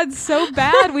pod so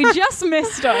bad. We just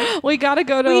missed him. We got to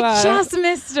go to. We just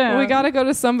missed him. We got to go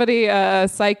to somebody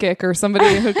psychic or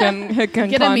somebody who can Get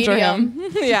conjure a him.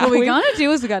 medium. Yeah, What we gotta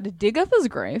do is we gotta dig up his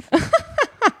grave.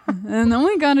 And then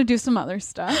we gotta do some other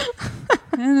stuff.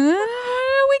 And then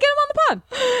we get him on the pod.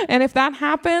 And if that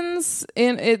happens,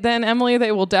 then Emily,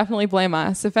 they will definitely blame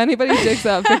us. If anybody digs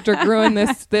up Victor Gruen,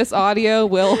 this audio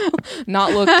will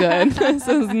not look good. This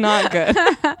is not good.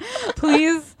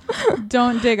 Please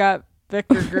don't dig up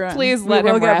Victor Gruen. Please let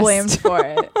him get rest. blamed for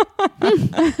it.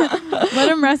 Let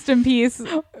him rest in peace,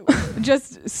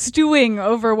 just stewing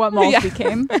over what malls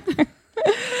became.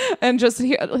 And just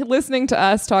listening to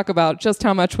us talk about just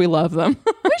how much we love them.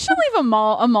 We should leave a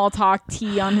mall talk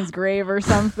tee on his grave or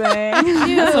something.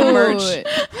 Some merch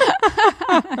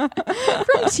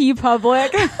From T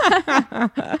Public.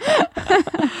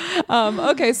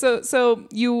 Okay, so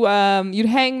you'd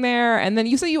hang there, and then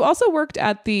you say you also worked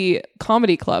at the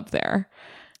comedy club there.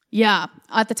 Yeah,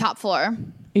 at the top floor.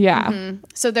 Yeah. Mm-hmm.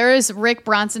 So there is Rick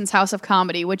Bronson's House of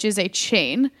Comedy, which is a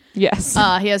chain. Yes.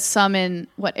 He has some in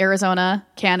Arizona,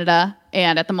 Canada,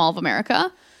 and at the Mall of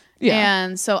America. Yeah.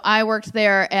 And so I worked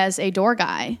there as a door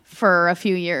guy for a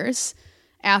few years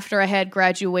after I had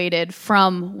graduated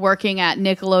from working at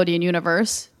Nickelodeon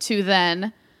Universe to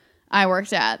then I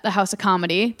worked at the House of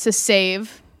Comedy to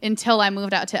save until I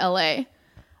moved out to LA.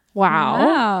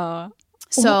 Wow.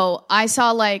 So I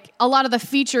saw like a lot of the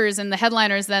features and the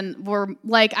headliners then were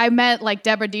like, I met like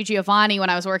Deborah DiGiovanni when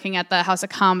I was working at the House of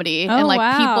Comedy and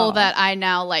like people that I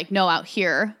now like know out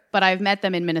here, but I've met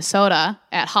them in Minnesota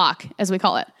at Hawk, as we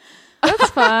call it. That's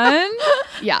fun.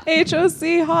 Yeah.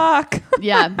 HOC Hawk.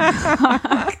 Yeah.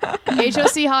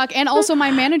 HOC Hawk. And also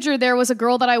my manager there was a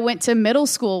girl that I went to middle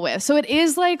school with. So it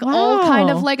is like all kind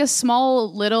of like a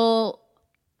small little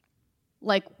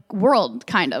like world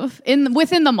kind of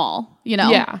within the mall, you know?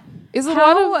 Yeah. Is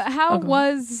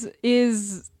a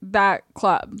is that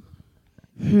club?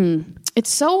 It's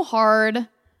so hard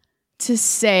to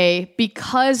say,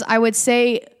 because I would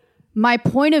say my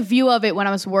point of view of it when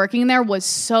I was working there was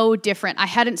so different.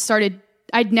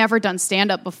 I'd never done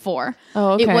stand-up before.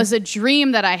 Oh, okay. It was a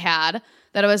dream that I had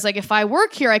that I was like, if I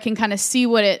work here, I can kind of see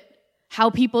how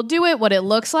people do it, what it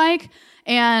looks like.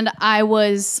 And I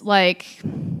was like,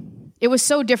 it was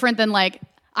so different than like,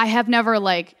 I have never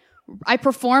like, I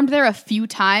performed there a few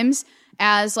times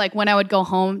as like when I would go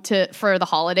home for the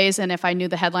holidays. And if I knew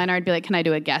the headliner, I'd be like, can I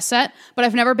do a guest set? But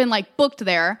I've never been like booked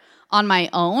there on my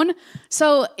own.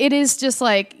 So it is just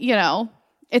like, you know,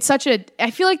 it's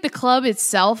I feel like the club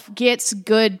itself gets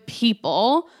good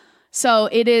people. So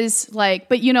it is like,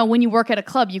 but you know, when you work at a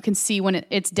club, you can see when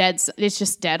it's dead. It's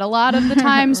just dead a lot of the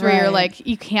times where you're like,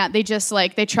 you can't, they just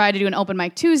like, they try to do an open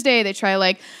mic Tuesday. They try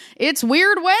like, it's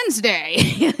Weird Wednesday.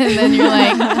 And then you're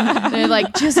like, they're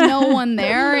like, just no one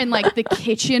there. And like the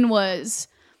kitchen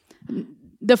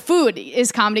the food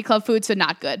is comedy club food, so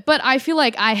not good. But I feel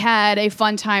like I had a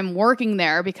fun time working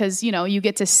there because, you know, you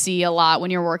get to see a lot when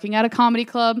you're working at a comedy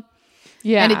club.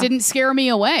 Yeah. And it didn't scare me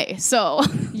away. So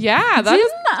yeah,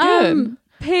 that's good.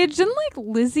 Paige, didn't like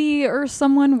Lizzie or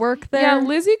someone work there? Yeah,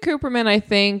 Lizzie Cooperman, I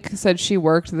think, said she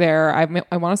worked there. I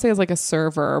want to say as like a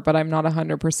server, but I'm not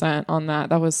 100% on that.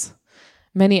 That was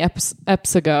many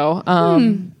eps ago.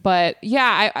 But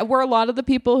yeah, we're a lot of the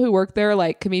people who work there,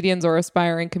 like comedians or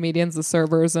aspiring comedians, the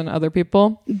servers and other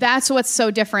people. That's what's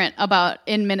so different about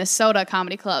in Minnesota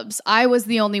comedy clubs. I was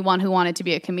the only one who wanted to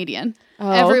be a comedian.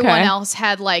 Everyone else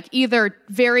had like either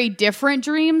very different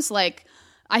dreams, like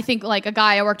I think like a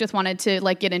guy I worked with wanted to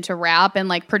like get into rap and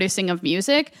like producing of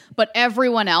music, but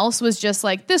everyone else was just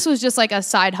like, this was just like a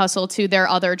side hustle to their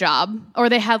other job. Or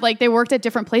they worked at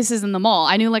different places in the mall.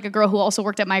 I knew like a girl who also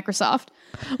worked at Microsoft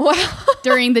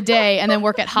during the day and then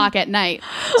work at Hawk at night.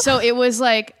 So it was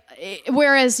like,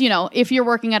 whereas, you know, if you're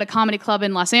working at a comedy club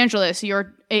in Los Angeles,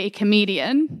 you're a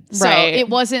comedian. So it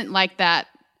wasn't like that.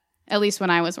 At least when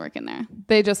I was working there.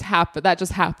 That just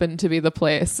happened to be the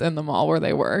place in the mall where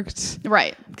they worked.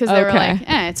 Right. Because they were like,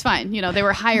 it's fine. You know, they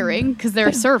were hiring because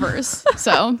they're servers.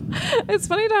 So it's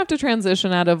funny to have to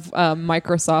transition out of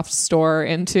Microsoft store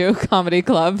into comedy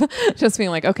club. Just being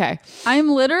like, okay. I'm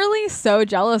literally so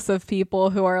jealous of people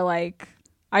who are like,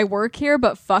 I work here,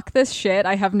 but fuck this shit.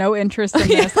 I have no interest in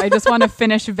this. I just want to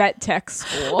finish vet tech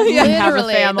school and have a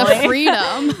family. The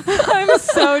freedom. I'm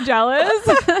so jealous.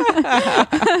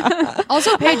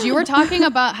 Also, Paige, you were talking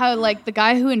about how like the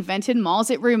guy who invented malls,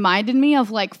 it reminded me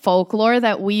of like folklore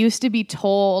that we used to be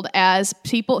told as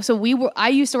people. So I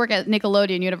used to work at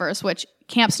Nickelodeon Universe, which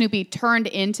Camp Snoopy turned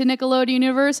into Nickelodeon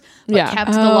Universe, but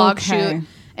kept the log shoot.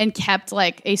 And kept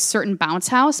like a certain bounce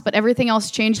house, but everything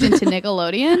else changed into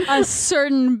Nickelodeon. A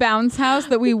certain bounce house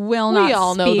that we will not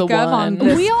all speak know the of one. On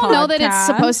this We all podcast. know that it's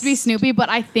supposed to be Snoopy, but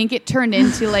I think it turned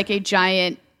into like a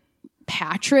giant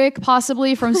Patrick,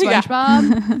 possibly from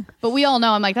SpongeBob. But we all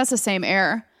know, I'm like, that's the same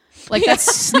air. Like that's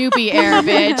Snoopy air,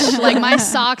 bitch. Like my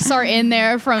socks are in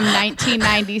there from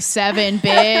 1997,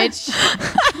 bitch.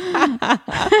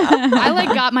 I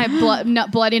like got my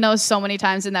bloody nose so many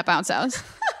times in that bounce house.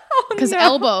 Because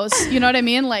elbows, you know what I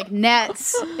mean? Like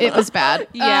nets. It was bad.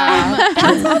 Yeah.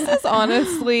 Bounce houses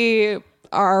honestly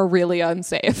are really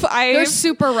unsafe. They're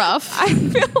super rough. I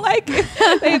feel like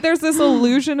there's this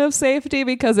illusion of safety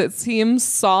because it seems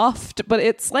soft, but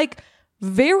it's like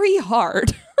very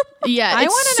hard. Yeah, I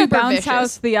went in a bounce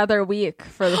house the other week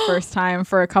for the first time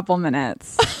for a couple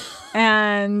minutes.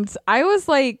 And I was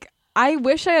like, I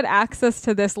wish I had access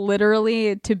to this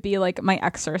literally to be like my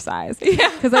exercise.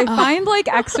 Because I find like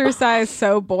exercise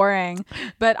so boring.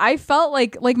 But I felt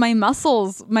like my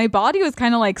muscles, my body was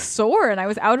kind of like sore and I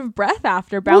was out of breath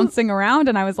after bouncing around.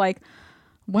 And I was like,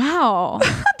 wow.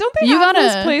 Don't they have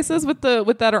those places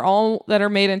that are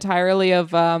made entirely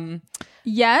of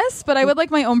Yes, but I would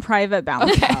like my own private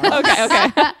bounce house.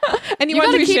 Okay. And you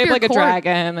want to be shaped like a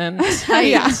dragon and This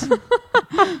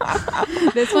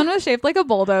one was shaped like a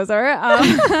bulldozer. But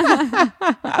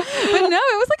no,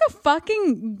 it was like a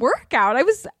fucking workout. I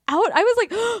was out. I was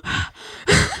like,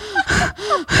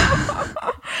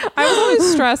 I was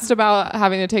always stressed about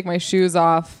having to take my shoes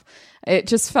off. It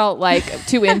just felt like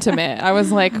too intimate. I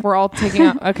was like, we're all taking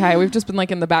out. Okay, we've just been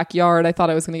like in the backyard. I thought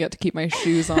I was going to get to keep my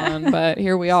shoes on, but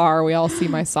here we are. We all see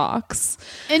my socks.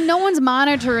 And no one's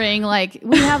monitoring. Like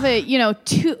we have a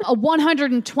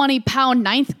 120-pound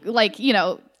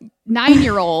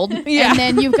 9-year-old. Yeah. And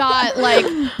then you've got like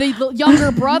the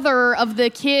younger brother of the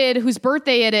kid whose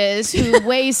birthday it is who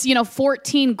weighs,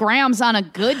 14 grams on a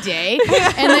good day.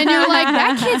 And then you're like,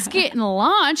 that kid's getting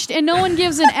launched and no one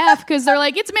gives an F because they're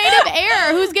like, it's made of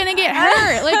air. Who's going to get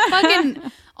hurt? Like fucking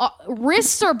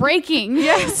wrists are breaking.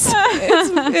 Yes.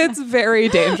 It's very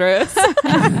dangerous.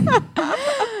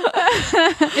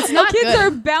 It's not Kids good.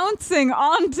 are bouncing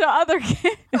onto other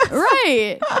kids.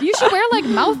 Right. You should wear like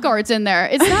mouth guards in there.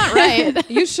 It's not right.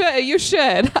 You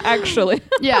should actually.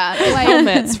 Yeah. Like,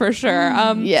 Helmets for sure.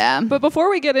 yeah. But before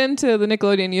we get into the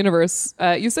Nickelodeon universe,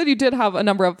 you said you did have a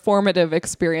number of formative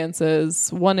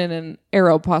experiences, one in an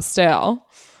Aeropostale.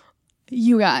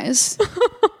 You guys,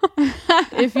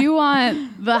 if you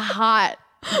want the hot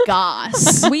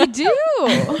goss, We do.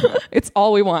 It's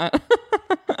all we want.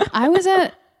 I was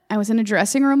in a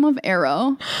dressing room of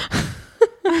Aero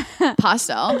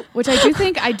Pastel, which I do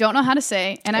think I don't know how to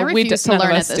say, and I refuse to none of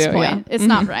learn at us this do, point. yeah. It's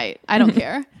not right. I don't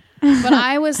care. But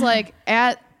I was like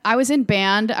I was in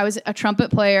band. I was a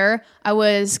trumpet player. I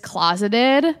was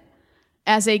closeted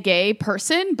as a gay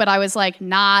person, but I was like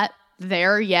not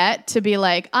there yet to be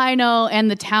like, I know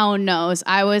and the town knows.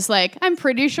 I was like, I'm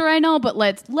pretty sure I know, but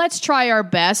let's try our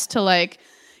best to like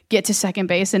get to second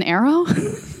base in Aero.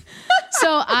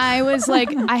 So I was like,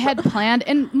 I had planned,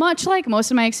 and much like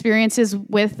most of my experiences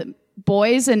with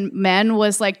boys and men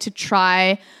was like to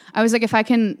try, I was like, if I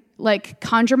can like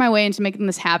conjure my way into making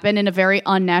this happen in a very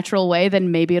unnatural way,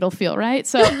 then maybe it'll feel right.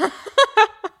 So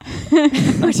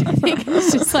which I think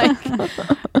is just like,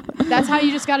 that's how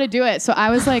you just got to do it. So I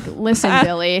was like, listen,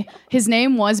 Billy. His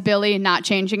name was Billy, not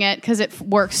changing it because it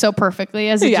works so perfectly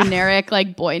as a generic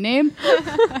like boy name.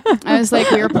 I was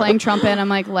like, we were playing trumpet. And I'm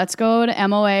like, let's go to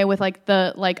MOA with like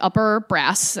the like upper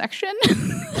brass section.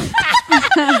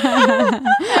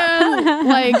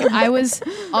 Like I was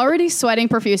already sweating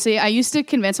profusely. I used to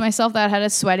convince myself that I had a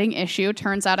sweating issue.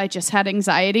 Turns out I just had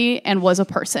anxiety and was a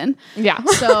person. Yeah.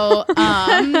 So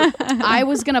I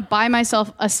was going to buy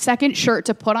myself a second shirt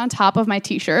to put on top of my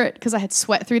t-shirt because I had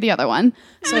sweat through the other one.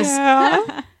 So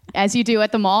as you do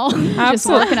at the mall, just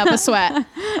working up a sweat.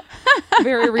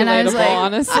 Very And I was relatable, like,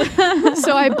 honestly.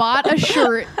 So I bought a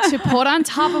shirt to put on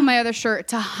top of my other shirt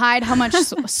to hide how much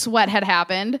sweat had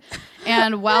happened.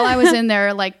 And while I was in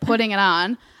there, like putting it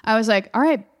on, I was like, all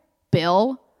right,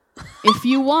 Bill, if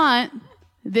you want,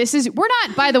 we're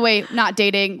not, by the way, not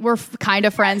dating. We're kind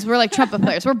of friends. We're like trumpet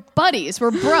players. We're buddies.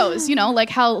 We're bros, you know, like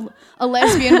how a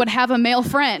lesbian would have a male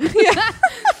friend. Yeah.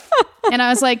 And I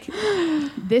was like,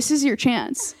 this is your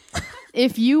chance.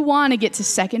 If you want to get to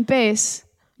second base,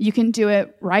 you can do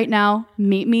it right now.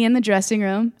 Meet me in the dressing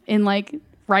room in like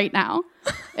right now.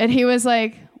 And he was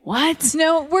like, what?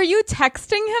 No, were you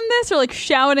texting him this or like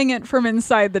shouting it from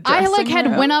inside the dressing room? I like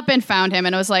had went up and found him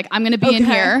and I was like, I'm going to be in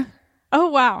here. Oh,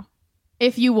 wow.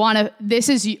 If you want to, this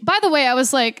is you. By the way, I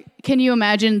was like, can you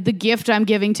imagine the gift I'm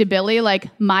giving to Billy? Like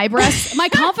my breast, my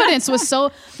confidence was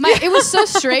it was so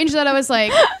strange that I was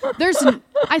like,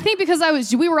 I think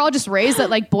because we were all just raised that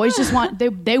like boys just want,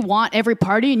 they want every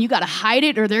party and you got to hide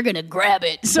it or they're going to grab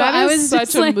it. So That I is was such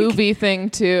just a like, movie thing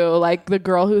too. Like the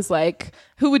girl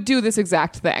who would do this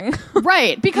exact thing.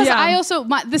 right. Because Yeah. I also,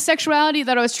 the sexuality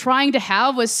that I was trying to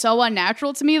have was so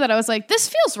unnatural to me that I was like, this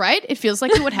feels right. It feels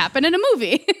like it would happen in a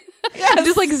movie.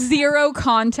 Just like zero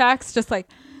context, just like,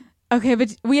 okay,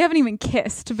 but we haven't even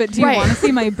kissed, but do you want to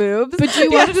see my boobs? But do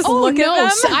you want to just look no,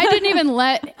 at them? I didn't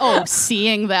even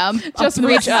seeing them. Just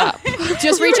reach up.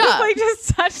 Just reach up. Like just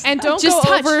touch And them. don't Just go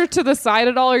touch. over to the side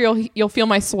at all or you'll feel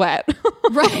my sweat.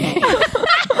 Right.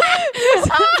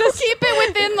 Just keep it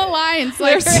within the lines.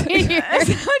 Like right here.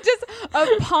 Just a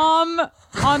palm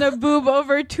on a boob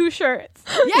over two shirts.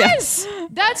 Yes.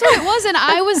 That's what it was. And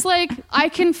I was like, I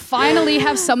can finally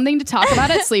have something to talk about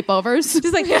at sleepovers.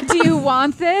 Just like, do you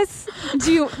want this?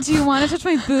 Do you want to touch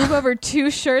my boob over two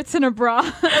shirts and a bra?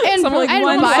 And Someone and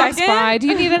one by- walks by. Do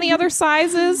you need any other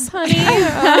sizes, honey?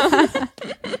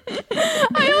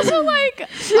 I also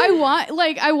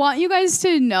I want you guys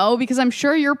to know, because I'm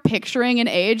sure you're picturing an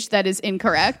age that is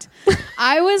incorrect.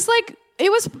 I was like,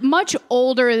 it was much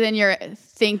older than you're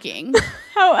thinking.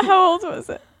 How old was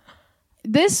it?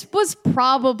 This was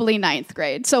probably 9th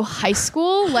grade. So high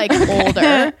school, like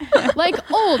older.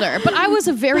 But I was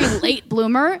a very late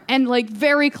bloomer and like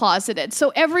very closeted.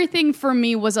 So everything for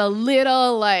me was a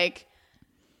little like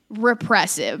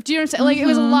repressive. Do you know what I'm saying? Like it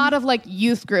was a lot of like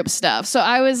youth group stuff. So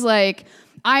I was like,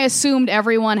 I assumed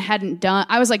everyone hadn't done.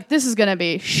 I was like, this is going to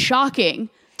be shocking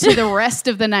to the rest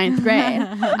of the 9th grade.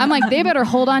 I'm like, they better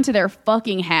hold on to their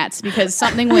fucking hats because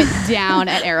something went down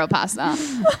at Aeropasta.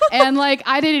 And like,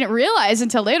 I didn't realize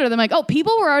until later. They're like, oh,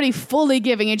 people were already fully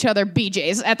giving each other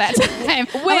BJs at that time.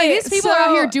 I'm like, these people are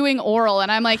out here doing oral.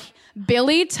 And I'm like,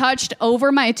 Billy touched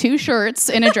over my two shirts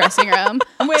in a dressing room.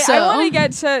 Wait, I want to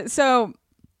get to, so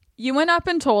you went up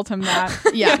and told him that.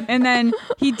 Yeah. And then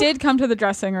he did come to the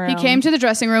dressing room. He came to the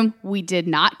dressing room. We did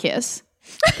not kiss.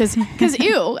 Because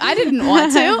ew, I didn't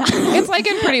want to. It's like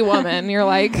in Pretty Woman. You're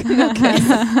like, no kiss.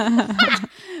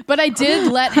 But I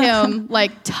did let him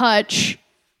like touch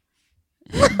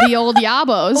the old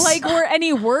yabos. Like, were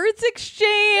any words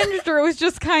exchanged, or it was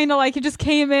just kind of like he just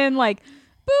came in like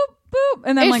boop boop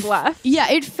and then like left? Yeah,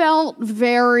 it felt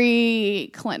very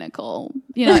clinical.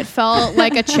 You know, it felt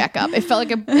like a checkup. It felt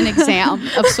like an exam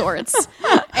of sorts.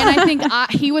 And I think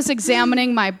he was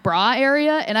examining my bra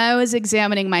area, and I was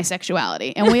examining my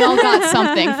sexuality, and we all got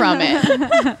something from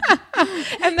it.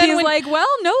 And then he's like, "Well,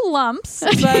 no lumps,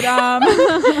 but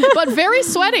but very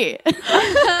sweaty,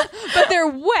 but they're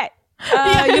wet."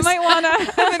 Yes. You might want to.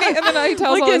 And then he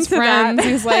tells all his friends,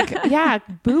 he's like, yeah,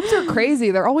 boobs are crazy.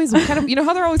 They're always kind of, you know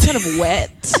how they're always kind of wet?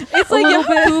 It's like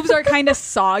if boobs are kind of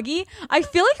soggy. I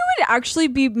feel like it would actually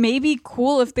be maybe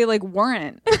cool if they like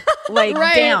weren't like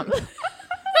damp.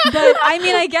 But I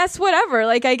mean, I guess whatever.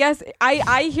 Like, I guess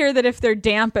I hear that if they're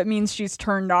damp, it means she's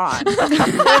turned on.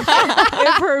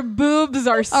 if her boobs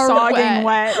are sogging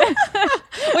wet.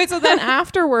 Wait, so then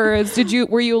afterwards,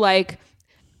 were you like,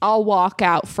 I'll walk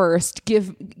out first,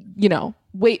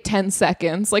 wait 10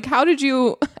 seconds. Like, how did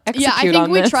you execute Yeah, I think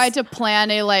we this? tried to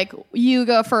plan a like, you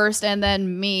go first and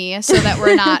then me, so that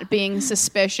we're not being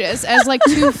suspicious. As like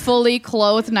two fully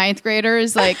clothed ninth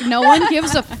graders, like no one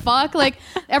gives a fuck. Like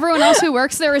everyone else who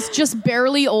works there is just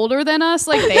barely older than us.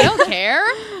 Like they don't care.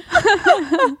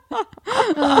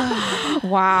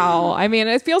 Wow. I mean,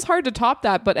 it feels hard to top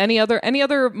that, but any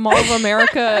other Mall of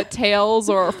America tales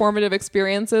or formative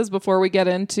experiences before we get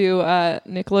into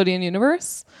Nickelodeon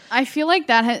universe? I feel like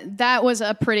that was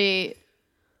a pretty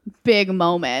big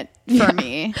moment for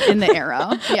me in the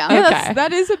era. Yeah. Okay.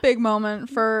 That is a big moment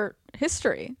for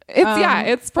history.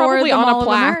 It's probably on Mall a of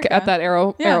plaque America. at that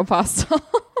Aeropostale.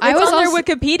 I was on their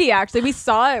Wikipedia, actually. We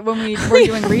saw it when we were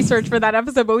doing research for that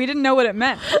episode, but we didn't know what it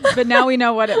meant. But now we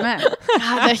know what it meant.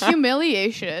 God, the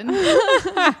humiliation.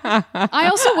 I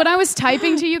also, when I was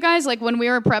typing to you guys, like when we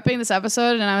were prepping this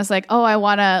episode, and I was like, oh, I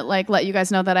want to like let you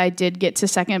guys know that I did get to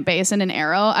second base in an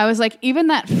arrow. I was like, even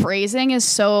that phrasing is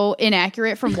so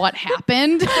inaccurate from what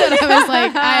happened that I was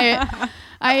like,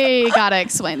 I gotta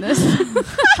explain this.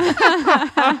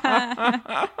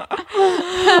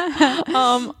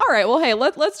 All right. Well, hey,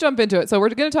 let's jump into it. So we're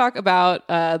going to talk about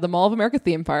the Mall of America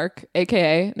theme park,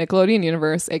 aka Nickelodeon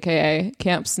Universe, aka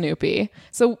Camp Snoopy.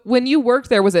 So when you worked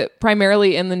there, was it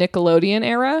primarily in the Nickelodeon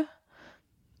era?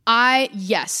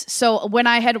 Yes. So when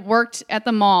I had worked at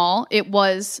the mall, it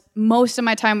was most of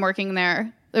my time working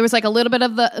there. There was like a little bit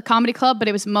of the comedy club, but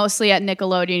it was mostly at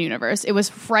Nickelodeon Universe. It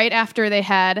was right after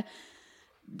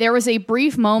there was a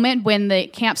brief moment when the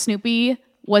Camp Snoopy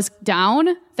was down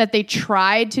that they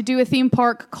tried to do a theme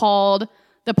park called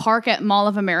the Park at Mall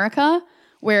of America,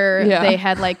 where they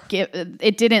had like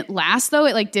it didn't last though.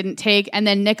 It like didn't take. And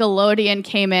then Nickelodeon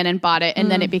came in and bought it,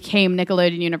 and then it became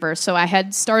Nickelodeon Universe. So I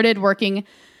had started working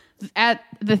at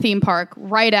the theme park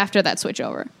right after that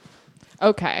switchover.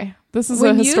 Okay. This is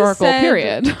When a historical you said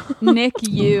period. Nick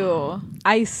U,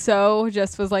 I so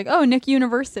just was like, oh, Nick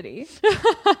University.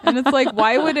 And it's like,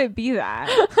 why would it be that?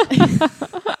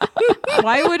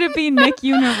 Why would it be Nick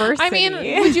University? I mean,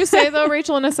 would you say though,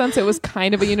 Rachel, in a sense, it was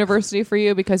kind of a university for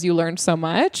you because you learned so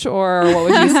much, or what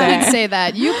would you You say? could say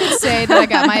that. You could say that I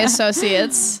got my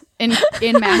associates in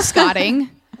mascotting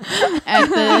at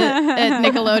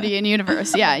Nickelodeon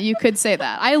Universe. Yeah, you could say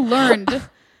that. I learned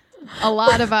a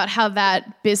lot about how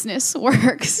that business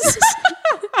works.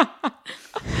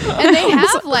 And they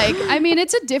have like, I mean,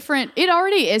 it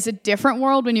already is a different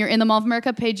world when you're in the Mall of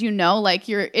America page, like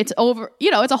it's over,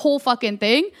 it's a whole fucking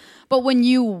thing. But when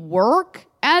you work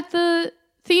at the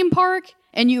theme park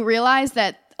and you realize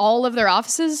that all of their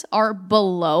offices are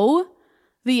below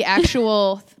the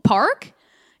actual park,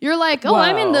 you're like, oh,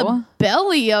 I'm in the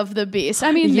belly of the beast.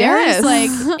 I mean, Yes.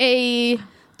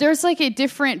 there's like a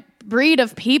different breed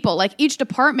of people. Like each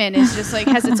department is just like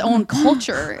has its own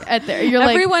culture at there. You're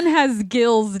everyone has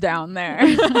gills down there.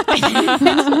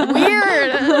 it's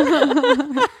weird.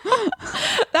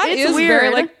 It's weird.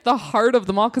 very like the heart of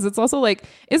the mall, because it's also like,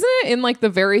 isn't it in like the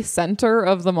very center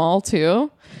of the mall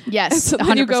too? Yes, So 100%.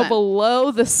 then you go below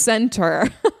the center.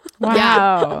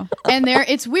 Wow. And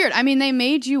it's weird. I mean, they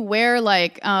made you wear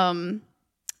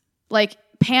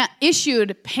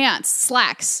issued pants,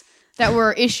 slacks that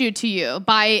were issued to you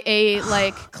by a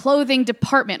like clothing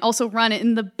department, also run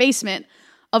in the basement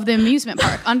of the amusement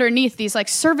park underneath these like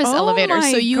service elevators.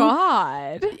 My So you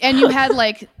God. and you had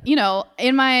like,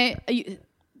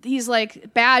 these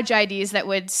like badge IDs that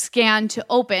would scan to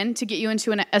open to get you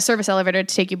into a service elevator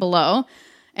to take you below.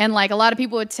 And like a lot of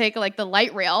people would take like the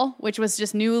light rail, which was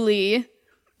just newly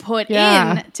put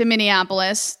in to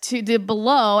Minneapolis to the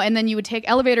below, and then you would take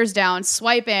elevators down,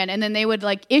 swipe in, and then they would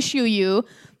like issue you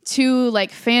to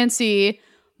like fancy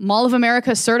Mall of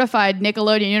America certified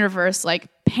Nickelodeon Universe like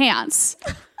pants.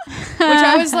 Which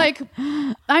I was like,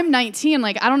 I'm 19,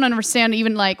 like I don't understand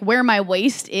even like where my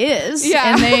waist is.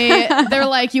 Yeah. And they're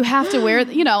like, you have to wear, I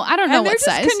don't know and what they're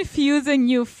size. just confusing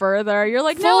you further. You're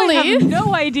like, Fully. no, I have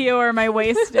no idea where my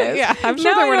waist is. Yeah, I'm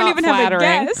sure now they were I don't not even flattering.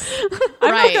 have a guess.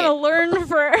 I'm Right. not going to learn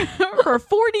for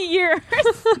 40 years.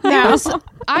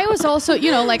 I was also,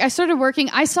 like I started working.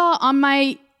 I saw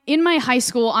in my high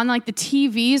school on like the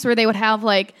TVs where they would have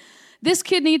like, this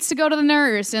kid needs to go to the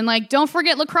nurse, and like, don't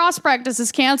forget lacrosse practice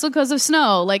is canceled because of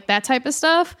snow, like that type of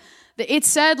stuff. It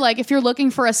said like, if you're looking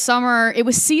for it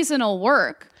was seasonal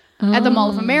work at the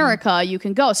Mall of America, you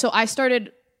can go. So I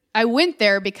went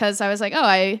there because I was like,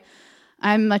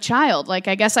 I'm a child. Like,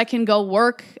 I guess I can go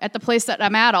work at the place that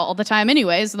I'm at all the time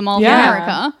anyways, the Mall of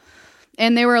America.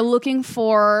 And they were looking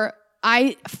for,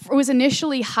 I was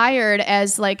initially hired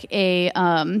as like in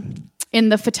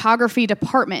the photography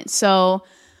department. So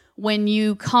when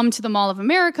you come to the Mall of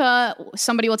America,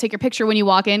 somebody will take your picture when you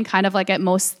walk in, kind of like at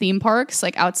most theme parks,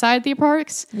 like outside the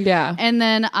parks. Yeah. And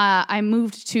then I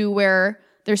moved to where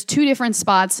there's 2 different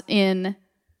spots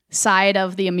inside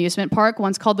of the amusement park.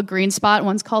 One's called the green spot,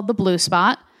 one's called the blue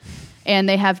spot. And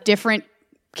they have different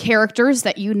characters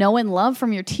that you know and love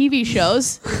from your TV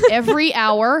shows. Every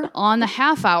hour on the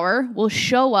half hour will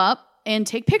show up and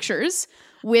take pictures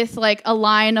with like a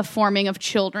line forming of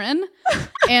children.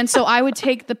 And so I would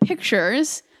take the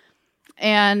pictures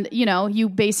and, you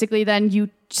basically then you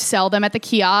sell them at the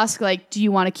kiosk. Like, do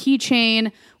you want a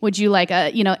keychain? Would you like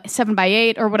a,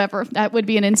 7x8 or whatever? That would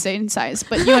be an insane size,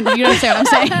 but you understand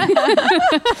what I'm saying?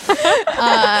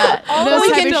 Those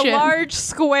type into of shit. large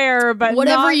square, but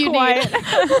Whatever not you quite.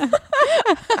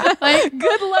 Like,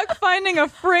 Good luck finding a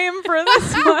frame for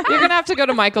this one. You're gonna have to go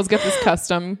to Michael's, get this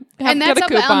custom. and Get that's a up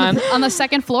coupon. on the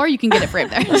second floor. You can get it framed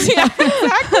there. Yeah,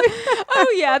 exactly.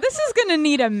 Oh yeah, this is gonna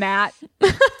need a mat.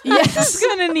 Yes. This is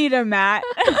gonna need a mat.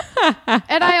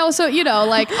 And I also,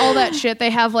 like all that shit,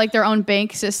 they have like their own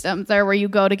bank system there where you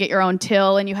go to get your own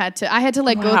till, and I had to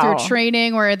like go Wow. through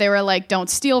training where they were like, don't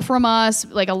steal from us.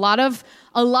 Like a lot of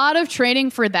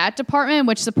training for that department,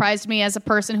 which surprised me as a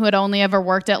person who had only ever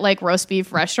worked at like roast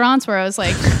beef restaurants, where I was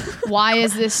like, why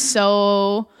is this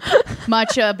so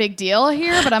much a big deal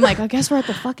here? But I'm like, I guess we're at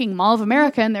the fucking Mall of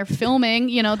America and they're filming,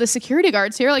 the security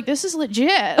guards here. Like, this is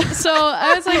legit. So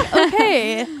I was like,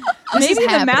 okay, Maybe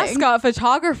the mascot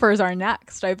photographers are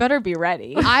next. I better be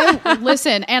ready. I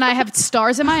listen, and I have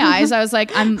stars in my eyes. I was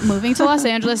like, I'm moving to Los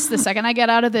Angeles the second I get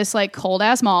out of this like cold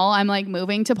ass mall. I'm like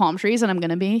moving to Palm Trees, and I'm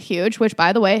gonna be huge. Which,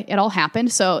 by the way, it all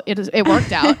happened, so it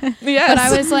worked out. Yes. But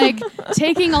I was like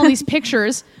taking all these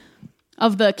pictures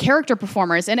of the character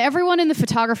performers, and everyone in the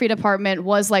photography department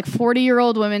was like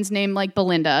 40-year-old women's named like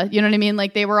Belinda. You know what I mean?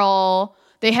 Like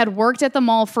they had worked at the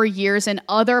mall for years in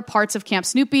other parts of Camp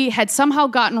Snoopy, had somehow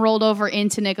gotten rolled over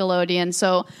into Nickelodeon.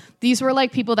 So these were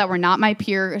like people that were not my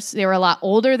peers. They were a lot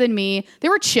older than me. They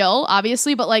were chill,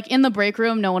 obviously, but like in the break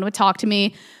room, no one would talk to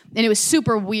me. And it was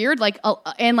super weird. Like,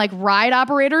 and like ride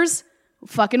operators,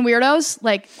 fucking weirdos.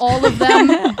 Like all of them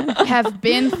have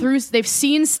been through, they've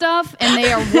seen stuff, and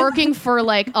they are working for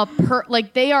like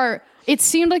it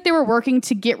seemed like they were working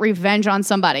to get revenge on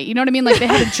somebody. You know what I mean? Like they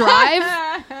had a drive,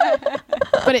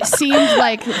 but it seemed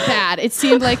like bad. It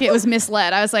seemed like it was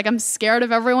misled. I was like, I'm scared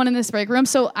of everyone in this break room.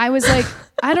 So I was like,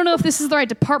 I don't know if this is the right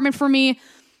department for me.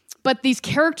 But these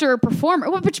character performers,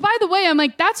 which by the way, I'm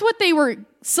like, that's what they were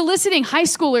soliciting high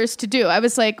schoolers to do. I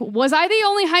was like, was I the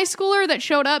only high schooler that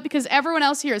showed up? Because everyone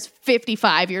else here is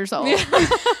 55 years old.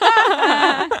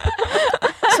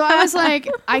 So I was like,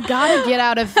 I gotta get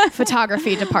out of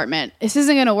photography department. This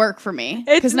isn't gonna work for me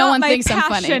because no one thinks I'm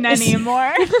funny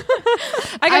anymore.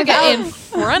 I gotta get in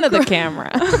front of the camera.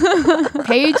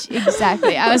 Paige,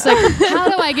 exactly. I was like, how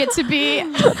do I get to be?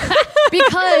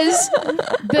 Because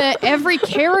every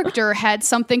character had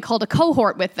something called a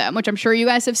cohort with them, which I'm sure you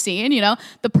guys have seen.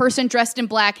 The person dressed in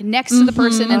black next to the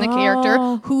person in the character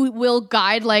who will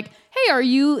guide, like, hey, are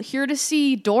you here to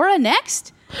see Dora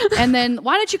next? And then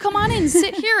why don't you come on in and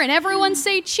sit here and everyone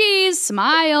say cheese,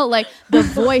 smile, like the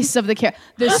voice of the character,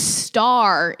 the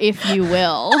star, if you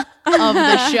will, of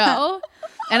the show.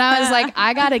 And I was like,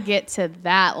 I got to get to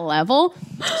that level.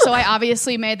 So I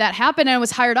obviously made that happen, and I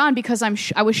was hired on because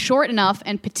I was short enough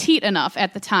and petite enough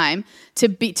at the time to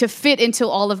fit into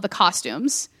all of the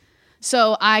costumes.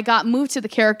 So I got moved to the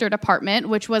character department,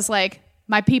 which was like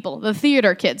my people, the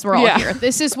theater kids were all here.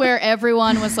 This is where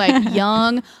everyone was like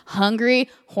young, hungry,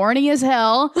 horny as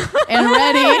hell, and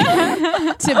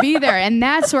ready to be there. And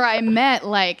that's where I met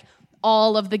like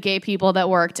all of the gay people that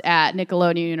worked at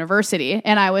Nickelodeon University.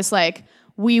 And I was like,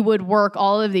 we would work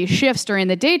all of these shifts during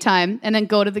the daytime and then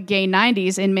go to the gay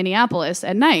 90s in Minneapolis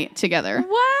at night together.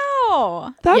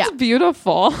 Wow. That's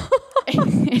beautiful.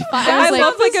 I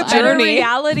love like a journey.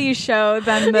 Reality show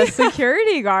than the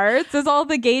security guards is all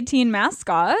the gay teen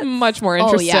mascots. Much more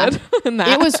interested in that.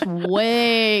 It was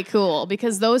way cool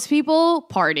because those people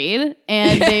partied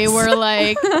and they were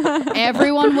like,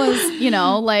 everyone was, you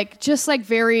know, like just like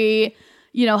very,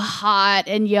 you know, hot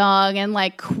and young and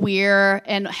like queer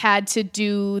and had to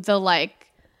do the like,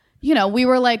 you know, we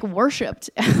were like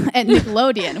worshipped at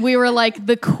Nickelodeon. We were like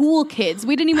the cool kids.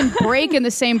 We didn't even break in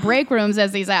the same break rooms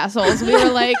as these assholes. We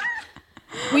were like,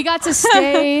 we got to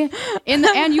stay in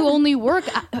the, and you only work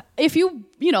if you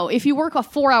work a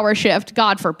 4-hour shift,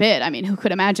 God forbid. I mean, who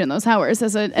could imagine those hours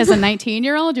as a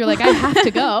 19-year-old? You're like, I have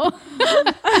to go.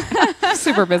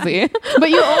 Super busy.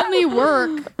 But you only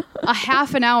work a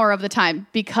half an hour of the time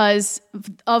because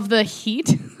of the heat.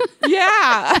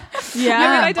 Yeah. I mean,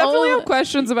 I definitely have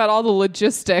questions about all the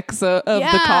logistics of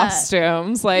the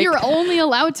costumes. Like, you're only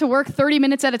allowed to work 30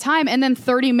 minutes at a time, and then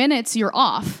 30 minutes you're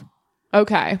off.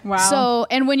 Okay. Wow. So,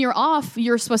 and when you're off,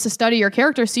 you're supposed to study your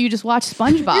character, so you just watch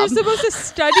SpongeBob. You're supposed to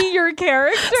study your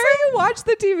character? So you watch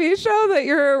the TV show that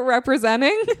you're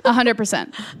representing?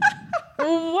 100%.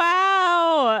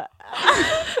 Wow.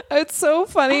 It's so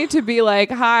funny to be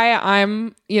like, hi,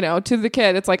 I'm, you know, to the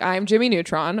kid, it's like, I'm Jimmy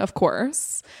Neutron, of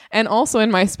course. And also in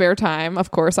my spare time,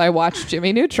 of course, I watch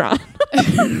Jimmy Neutron.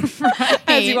 Right.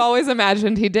 As you've always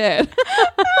imagined he did.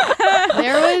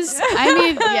 There was, I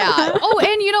mean, yeah. Oh,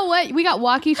 and you know what? We got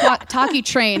walkie-talkie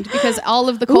trained because all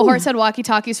of the cohorts had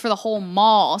walkie-talkies for the whole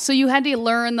mall. So you had to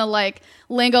learn the like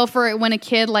lingo for when a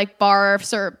kid like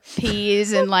barfs or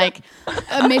pees, and like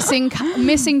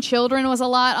missing children was a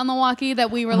lot on the walkie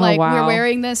that we were like, we're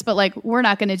wearing this, but like, we're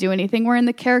not going to do anything. We're in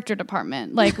the character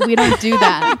department. Like, we don't do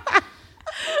that.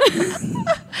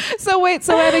 So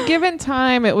at a given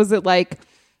time, was it like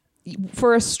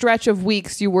for a stretch of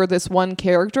weeks you were this one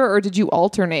character, or did you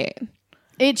alternate?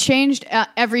 It changed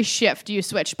every shift you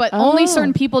switched, but only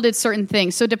certain people did certain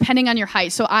things. So depending on your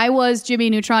height. So I was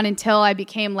Jimmy Neutron until I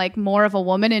became like more of a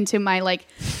woman into my like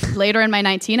later in my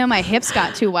 19, my hips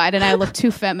got too wide and I looked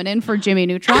too feminine for Jimmy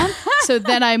Neutron. So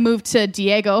then I moved to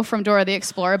Diego from Dora the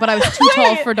Explorer, but I was too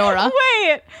tall for Dora.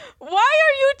 Wait, why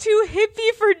are you too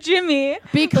hippie for Jimmy?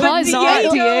 Because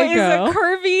Diego is a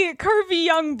curvy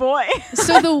young boy.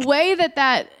 So the way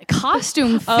that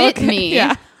costume fit me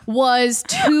was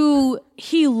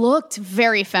he looked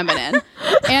very feminine.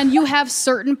 And you have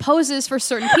certain poses for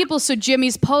certain people. So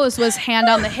Jimmy's pose was hand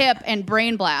on the hip and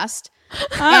brain blast.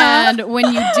 And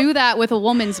when you do that with a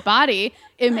woman's body,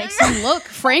 it makes him look,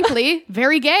 frankly,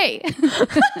 very gay.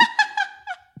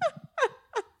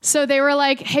 So they were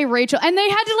like, hey, Rachel. And they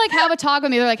had to like have a talk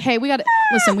with me. They're like, hey,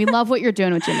 listen, we love what you're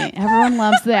doing with Jimmy. Everyone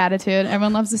loves the attitude.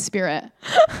 Everyone loves the spirit.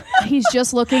 He's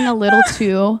just looking a little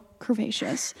too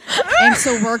curvaceous. And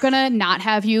so we're going to not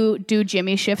have you do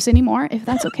Jimmy shifts anymore, if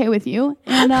that's okay with you.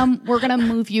 And we're going to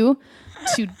move you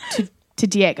to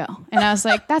Diego. And I was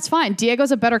like, that's fine.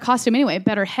 Diego's a better costume anyway,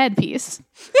 better headpiece.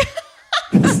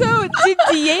 So did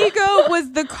Diego,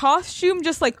 was the costume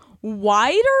just like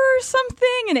wider or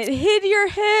something and it hid your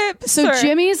hips? So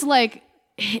Jimmy's like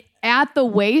at the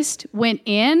waist went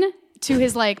in to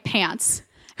his like pants,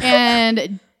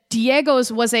 and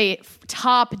Diego's was a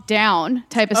top down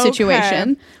type of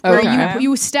situation where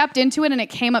you stepped into it and it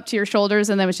came up to your shoulders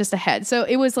and then it was just a head. So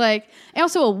it was like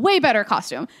also a way better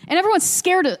costume, and everyone's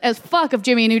scared as fuck of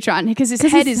Jimmy Neutron because his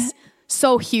head is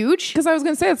so huge. Because I was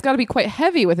going to say it's got to be quite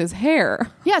heavy with his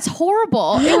hair. Yeah, it's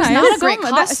horrible. It was not a great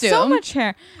costume. So much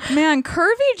hair. Man,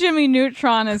 curvy Jimmy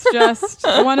Neutron is just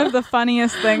one of the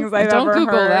funniest things I've ever Don't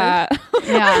Google heard. that.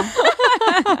 Yeah.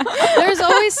 There's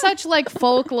always such like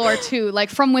folklore too, like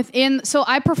from within. So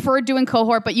I preferred doing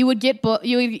cohort, but you would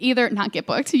you would either not get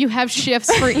booked. You have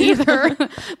shifts for either.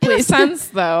 Please. Sense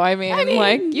though. I mean,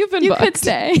 like you've been booked. You could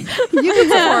stay. You could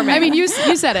perform. I mean, you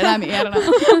said it. I mean, I don't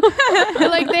know.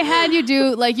 But, like they had you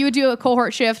do like you would do a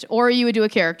cohort shift or you would do a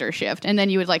character shift, and then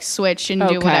you would like switch and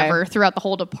do whatever throughout the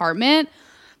whole department.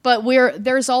 But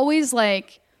there's always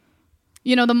like,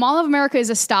 you know, the Mall of America is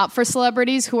a stop for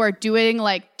celebrities who are doing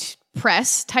like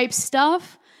press type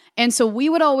stuff. And so we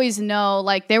would always know,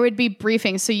 like there would be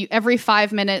briefings. So every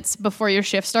 5 minutes before your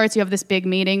shift starts, you have this big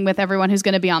meeting with everyone who's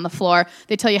going to be on the floor.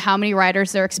 They tell you how many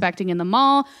riders they're expecting in the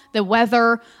mall, the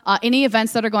weather, any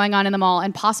events that are going on in the mall,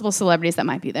 and possible celebrities that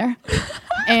might be there.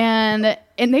 and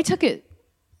they took it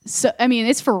so I mean,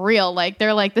 it's for real. Like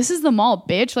they're like, this is the mall,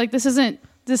 bitch. Like this isn't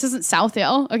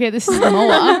Southdale. Okay, this is the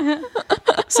MOA.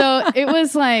 So it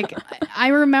was like, I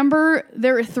remember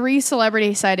there were 3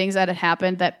 celebrity sightings that had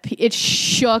happened that it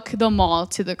shook the mall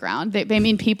to the ground. They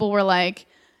mean people were like,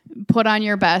 put on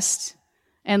your best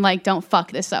and like, don't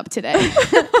fuck this up today.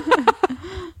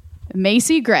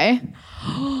 Macy Gray.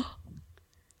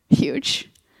 Huge.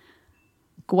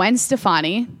 Gwen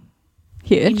Stefani.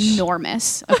 Huge.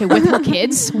 Enormous. Okay, with her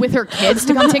kids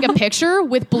to come take a picture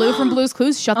with Blue from Blue's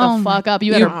Clues. Shut the fuck up.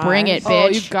 You better bring it, bitch. Oh,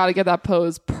 you've got to get that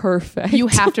pose perfect. You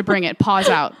have to bring it. Pause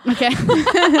out. Okay. And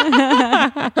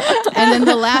then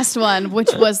the last one,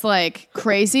 which was like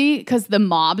crazy because the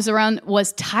mobs around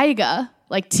was Tyga,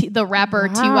 like the rapper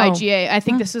TYGA. I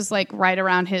think this was like right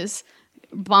around his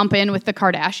bump in with the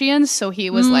Kardashians. So he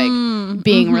was like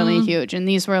being really huge. And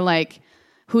these were like,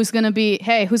 who's going to be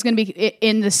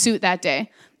in the suit that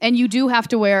day? And you do have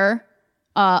to wear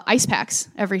ice packs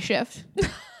every shift.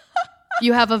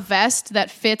 You have a vest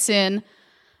that fits in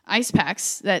ice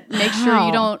packs that make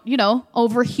sure you don't,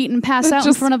 overheat and pass out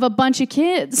in front of a bunch of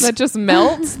kids. That just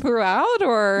melts throughout,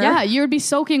 or? Yeah, you would be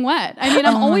soaking wet. I mean,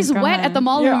 I'm always wet at the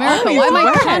Mall of America. Why am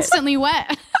I constantly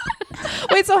wet?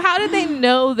 Wait, so how did they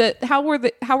know that? How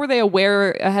were they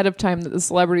aware ahead of time that the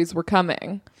celebrities were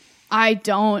coming? I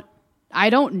don't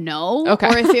know. Okay.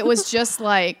 Or if it was just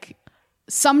like,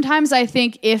 sometimes I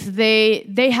think if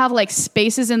they have like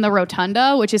spaces in the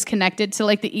rotunda, which is connected to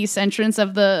like the east entrance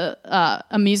of the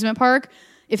amusement park.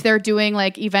 If they're doing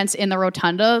like events in the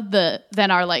rotunda,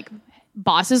 then our like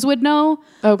bosses would know.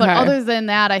 Okay. But other than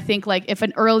that, I think like if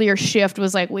an earlier shift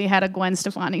was like we had a Gwen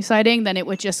Stefani sighting, then it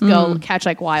would just go catch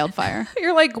like wildfire.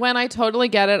 You're like, Gwen, I totally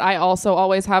get it. I also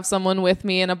always have someone with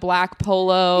me in a black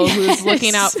polo who's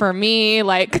looking out for me.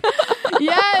 Like,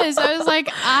 yes, I was like,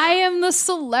 I am the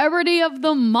celebrity of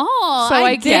the mall. So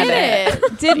I get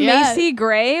it. Did Macy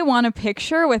Gray want a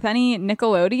picture with any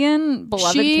Nickelodeon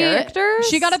beloved characters?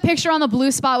 She got a picture on the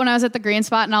blue spot when I was at the green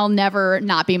spot, and I'll never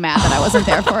not be mad that I wasn't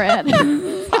there for it.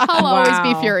 I'll always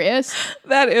be furious.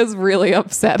 That is really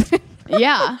upsetting.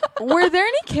 Yeah. Were there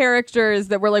any characters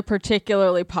that were like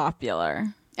particularly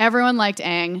popular? Everyone liked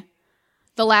Aang.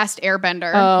 The Last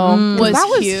Airbender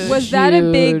was huge. Was that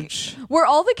a big... Were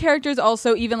all the characters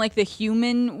also, even like the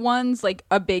human ones, like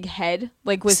a big head?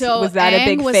 Like was that Aang a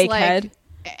big fake head?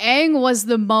 Aang was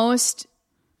the most...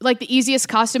 like the easiest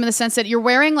costume in the sense that you're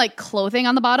wearing like clothing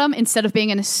on the bottom instead of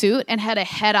being in a suit and had a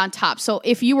head on top. So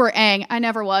if you were Aang, I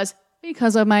never was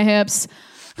because of my hips.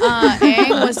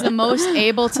 Aang was the most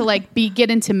able to like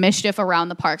get into mischief around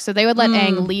the park. So they would let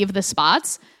Aang leave the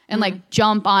spots and like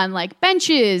jump on like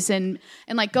benches and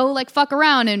like go like fuck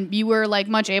around. And you were like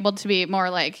much able to be more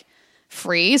like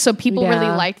free. So people really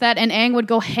liked that. And Aang would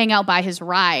go hang out by his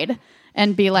ride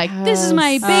and be like, this is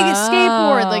my biggest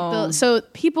skateboard. Like so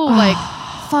people like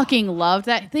fucking loved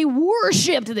that. They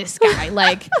worshipped this guy.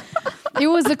 Like it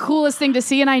was the coolest thing to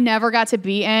see, and I never got to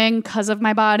be Aang because of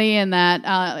my body, and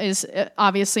that is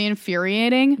obviously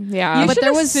infuriating. Yeah, but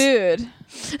there was sued.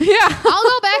 Yeah, I'll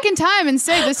go back in time and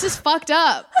say this is fucked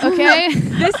up. Okay,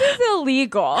 this is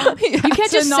illegal. You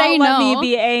can't just say no. Let me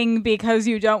be Aang because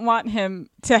you don't want him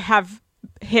to have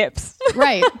hips.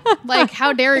 Right. Like,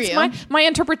 how dare you? My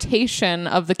interpretation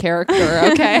of the character,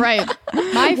 okay? Right.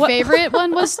 My favorite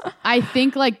one was, I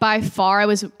think, like, by far, I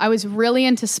was really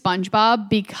into SpongeBob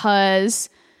because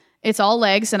it's all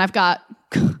legs, and I've got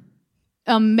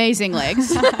amazing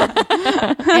legs.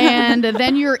 And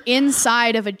then you're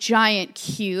inside of a giant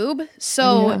cube.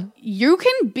 So you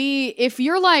can be, if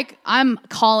you're like, I'm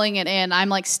calling it in, I'm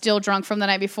like still drunk from the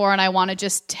night before and I want to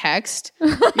just text,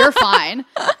 you're fine.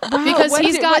 Because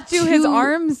what do his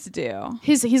arms do?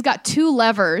 He's got 2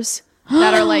 levers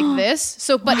that are like this.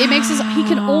 So, but it makes he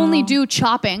can only do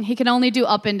chopping. He can only do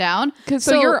up and down.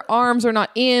 So your arms are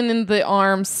not in the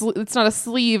arms. It's not a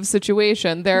sleeve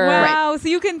situation. They're So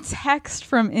you can text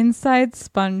from inside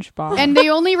SpongeBob. And they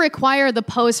only require the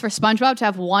pose for SpongeBob to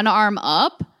have one arm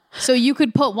up. So you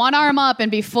could put one arm up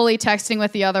and be fully texting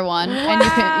with the other one. Wow. And you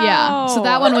can, so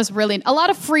that one was really a lot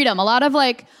of freedom, a lot of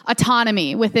like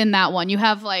autonomy within that one. You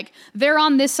have like, they're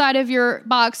on this side of your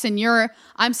box and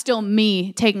I'm still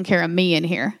me taking care of me in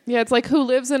here. Yeah. It's like who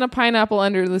lives in a pineapple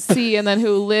under the sea and then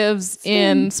who lives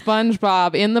in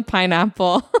SpongeBob in the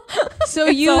pineapple. So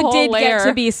you did get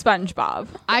to be SpongeBob.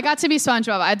 I got to be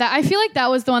SpongeBob. I feel like that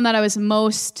was the one that I was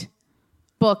most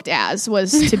booked as,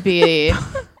 was to be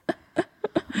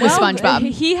SpongeBob.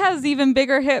 He has even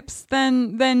bigger hips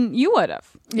than you would have.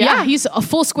 Yeah, he's a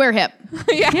full square hip.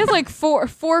 He has like 4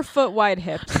 foot wide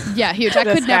hips. Yeah, huge. I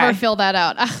could never fill that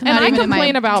out. And I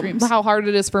complain about how hard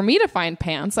it is for me to find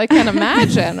pants. I can't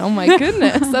imagine. Oh my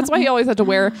goodness. That's why he always had to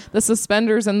wear the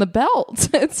suspenders and the belt.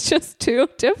 It's just too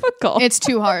difficult. It's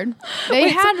too hard. They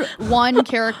had one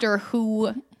character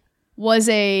who was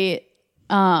a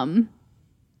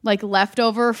like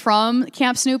leftover from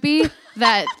Camp Snoopy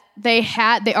that they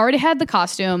already had the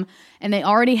costume and they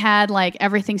already had like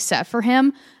everything set for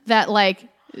him, that like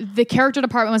the character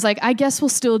department was like, I guess we'll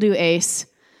still do Ace,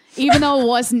 even though it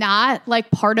was not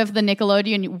like part of the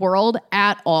Nickelodeon world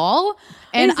at all.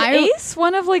 And is Ace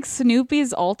one of like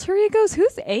Snoopy's alter egos?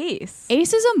 Who's Ace?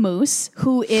 Ace is a moose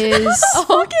who is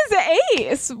Who is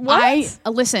Ace? What?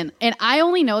 Listen, and I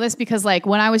only know this because like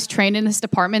when I was trained in this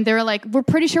department, they were like, we're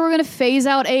pretty sure we're going to phase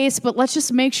out Ace, but let's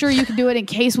just make sure you can do it in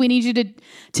case we need you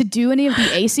to do any of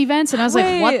the Ace events. And I was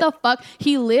like, what the fuck?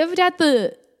 He lived at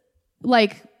the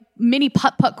like mini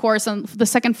putt-putt course on the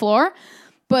second floor,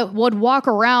 but would walk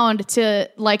around to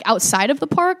like outside of the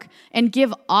park and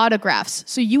give autographs.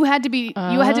 So you had to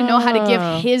know how to give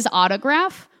his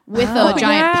autograph with a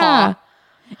giant paw.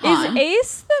 Is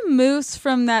Ace the moose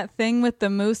from that thing with the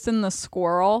moose and the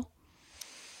squirrel?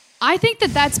 I think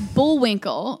that's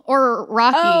Bullwinkle or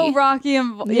Rocky. Oh, Rocky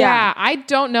and yeah. I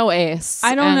don't know Ace.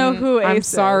 I don't know who Ace I'm is.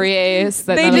 sorry, Ace.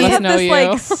 That they none just of us have know this you.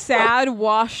 like sad,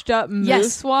 washed up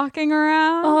moose walking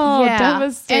around. Oh,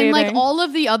 devastating. And like all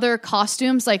of the other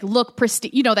costumes like look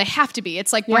prestige. You know, they have to be.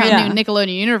 It's like brand new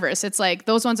Nickelodeon universe. It's like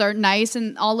those ones are nice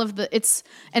and all of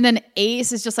and then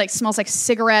Ace is just like smells like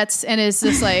cigarettes and is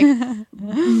just like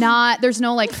there's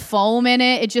no like foam in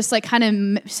it. It just like kind of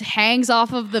hangs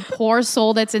off of the poor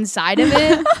soul that's inside of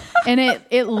it. And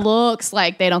it looks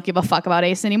like they don't give a fuck about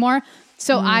Ace anymore.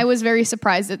 So I was very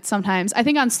surprised that sometimes, I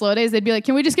think on slow days, they'd be like,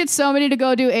 can we just get somebody to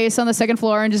go do Ace on the second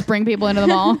floor and just bring people into the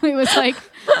mall? It was like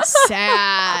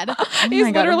sad.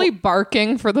 He's literally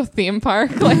barking for the theme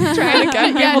park, like trying to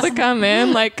get people to come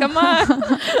in. Like, come on.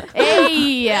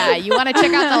 Hey, you want to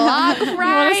check out the log ride? You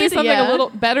want to see something a little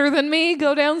better than me?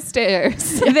 Go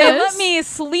downstairs. They let me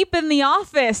sleep in the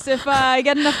office if I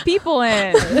get enough people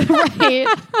in. Right.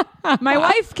 My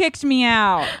wife kicked me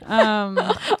out.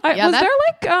 Was there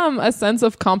like a sense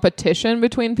of competition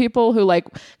between people who like,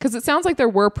 because it sounds like there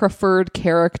were preferred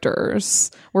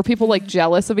characters. Were people like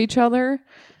jealous of each other?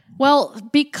 Well,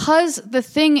 because the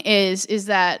thing is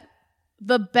that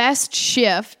the best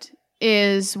shift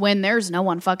is when there's no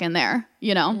one fucking there,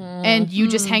 you know, and you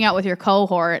just hang out with your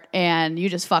cohort and you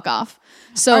just fuck off.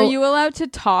 So are you allowed to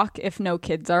talk if no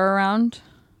kids are around?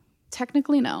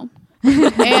 Technically, no.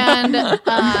 And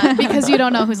because you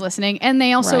don't know who's listening. And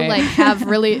they also like have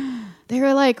really, they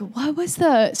were like, what was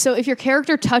so if your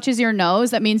character touches your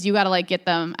nose, that means you got to like get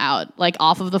them out, like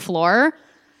off of the floor.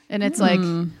 And it's like,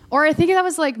 or I think that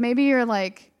was like, maybe you're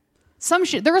like some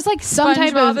shit. There was like some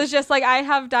type of. SpongeBob is just like, I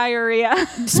have diarrhea.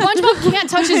 SpongeBob can't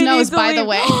touch his nose, by the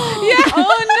way. Yeah.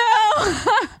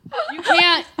 Oh no. You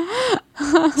can't.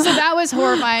 So that was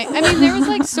horrifying. I mean, there was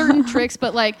like certain tricks,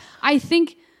 but like, I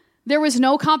think there was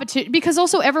no competition because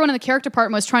also everyone in the character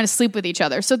department was trying to sleep with each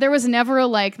other. So there was never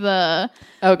like the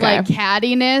like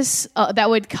cattiness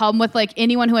that would come with like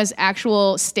anyone who has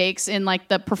actual stakes in like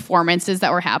the performances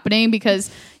that were happening because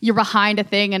you're behind a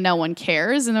thing and no one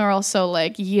cares. And they're also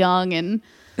like young. And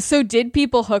so did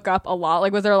people hook up a lot?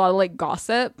 Like, was there a lot of like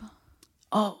gossip?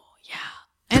 Oh yeah.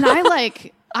 And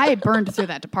I burned through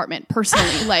that department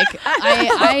personally. Like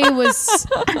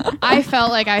I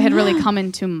felt like I had really come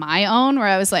into my own where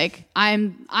I was like,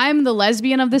 I'm the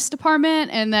lesbian of this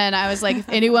department. And then I was like, if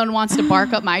anyone wants to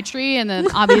bark up my tree. And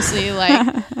then obviously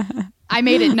like I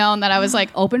made it known that I was like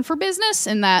open for business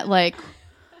and that like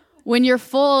when you're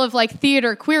full of like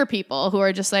theater queer people who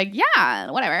are just like, yeah,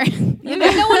 whatever. And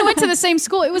no one went to the same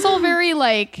school. It was all very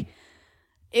like,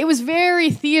 it was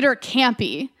very theater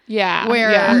campy. Yeah.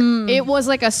 Where it was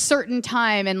like a certain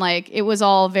time and like it was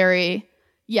all very,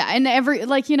 and every,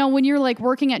 like, you know, when you're like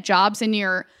working at jobs in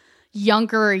your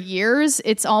younger years,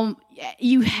 it's all,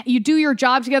 you do your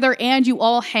job together and you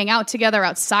all hang out together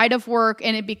outside of work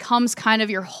and it becomes kind of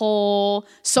your whole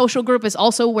social group is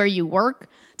also where you work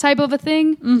type of a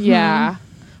thing. Mm-hmm. Yeah.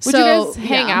 Would you guys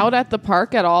hang out at the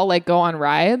park at all? Like go on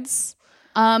rides?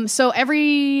 So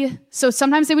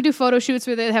sometimes they would do photo shoots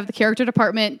where they'd have the character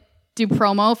department do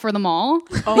promo for the mall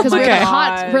because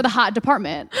we're the hot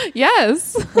department.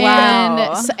 Yes.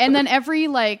 Wow. And then every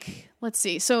like, let's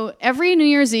see. So every New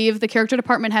Year's Eve, the character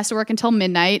department has to work until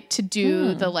midnight to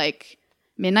do the like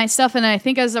midnight stuff. And I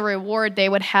think as a reward, they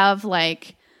would have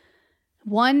like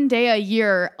one day a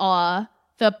year,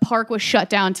 the park was shut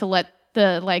down to let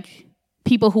like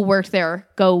people who worked there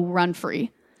go run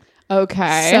free.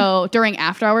 Okay. So during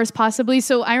after hours, possibly.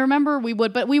 So I remember we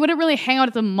wouldn't really hang out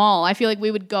at the mall. I feel like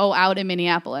we would go out in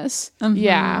Minneapolis.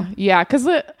 Yeah. Because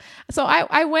so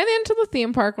I went into the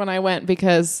theme park when I went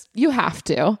because you have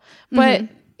to, but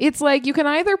it's like you can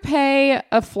either pay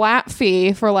a flat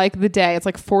fee for like the day, it's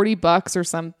like $40 or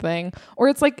something, or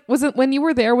it's like, was it when you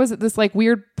were there, was it this like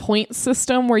weird point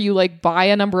system where you like buy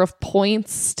a number of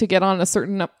points to get on a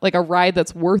certain like a ride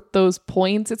that's worth those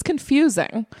points? It's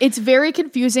confusing. It's very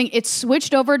confusing. It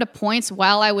switched over to points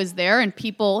while I was there, and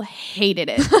people hated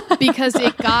it because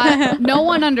no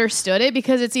one understood it,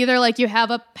 because it's either like you have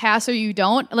a pass or you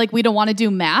don't. Like, we don't want to do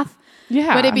math.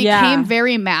 Yeah. But it became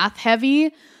very math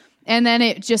heavy. And then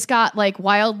it just got like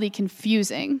wildly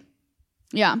confusing.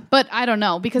 Yeah. But I don't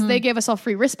know, because they gave us all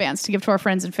free wristbands to give to our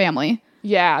friends and family.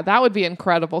 Yeah, that would be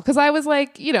incredible. Because I was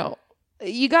like, you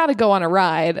got to go on a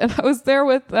ride. And I was there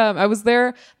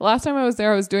the last time I was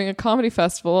there, I was doing a comedy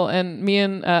festival, and me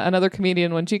and another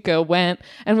comedian, Wanjiko, went,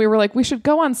 and we were like, we should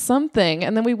go on something.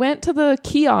 And then we went to the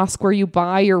kiosk where you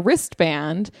buy your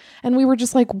wristband, and we were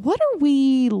just like, what are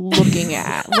we looking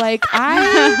at?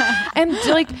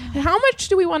 How much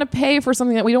do we want to pay for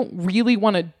something that we don't really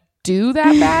want to do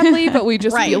that badly, but we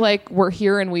just feel like we're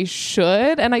here and we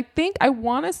should? And I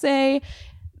want to say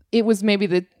it was maybe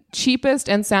the cheapest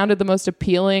and sounded the most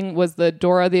appealing was the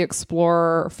Dora the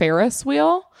Explorer Ferris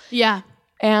wheel. Yeah.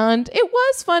 And it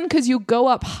was fun because you go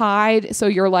up high, so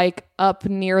you're like up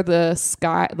near the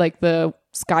sky, like the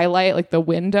skylight, like the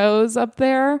windows up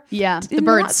there. Yeah, Did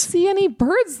not see any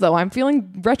birds though. I'm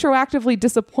feeling retroactively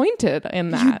disappointed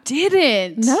in that. You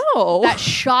didn't. No. That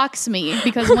shocks me,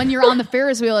 because when you're on the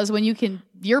Ferris wheel is when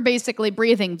you're basically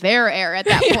breathing their air at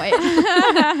that point.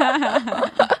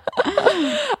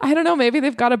 I don't know. Maybe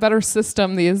they've got a better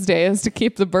system these days to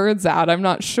keep the birds out. I'm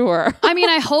not sure. I mean,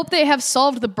 I hope they have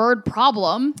solved the bird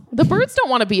problem. The birds don't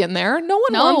want to be in there. No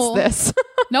one wants this.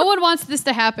 No one wants this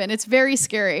to happen. It's very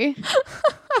scary.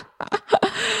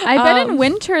 I bet in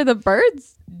winter the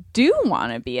birds do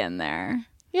want to be in there.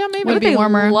 Yeah, maybe. Would it be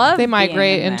warmer? They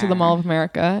migrate into the Mall of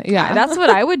America. Yeah. That's what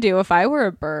I would do if I were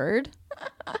a bird.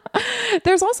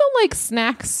 There's also like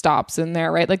snack stops in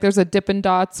there, right? Like there's a Dippin'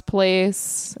 Dots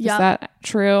place. Yep. Is that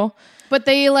true? But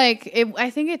they I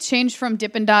think it changed from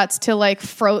Dippin' Dots to like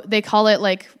they call it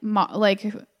like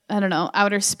I don't know,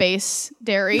 outer space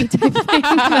dairy type thing.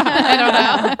 I don't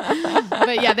know.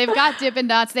 But yeah, they've got Dippin'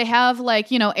 Dots. They have like,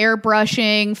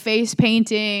 airbrushing, face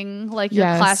painting, like your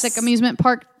classic amusement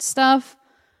park stuff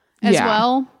as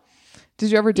well.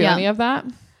 Did you ever do any of that?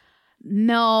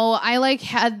 No, I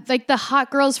had the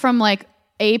hot girls from like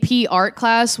AP art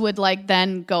class would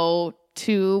then go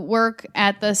to work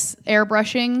at this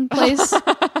airbrushing place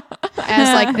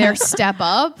as their step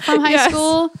up from high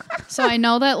school. So I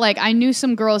know that I knew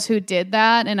some girls who did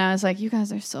that, and I was like, you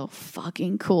guys are so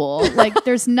fucking cool.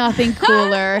 There's nothing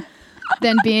cooler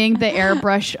than being the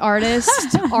airbrush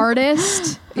artist,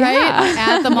 right?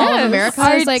 At the Mall of America.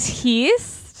 I was like,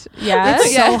 artiste. Yes.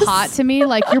 It's so hot to me.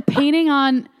 You're painting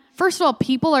on. First of all,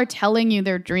 people are telling you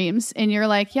their dreams, and you're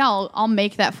like, yeah, I'll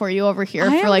make that for you over here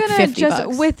for $50.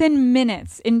 Just within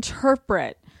minutes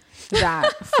interpret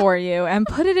that for you and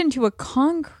put it into a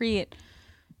concrete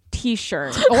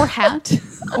t-shirt or hat.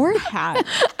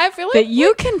 I feel like that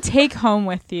you can take home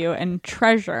with you and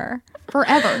treasure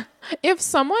forever. If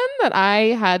someone that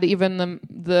I had even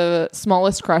the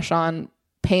smallest crush on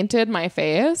painted my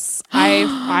face,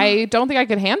 I don't think I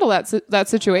could handle that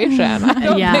situation. I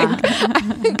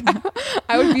think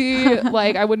I would be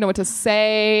I wouldn't know what to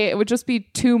say. It would just be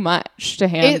too much to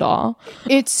handle.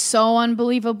 It's so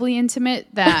unbelievably intimate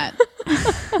that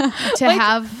to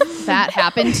have that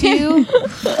happen to you,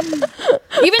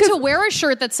 even to wear a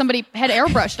shirt that somebody had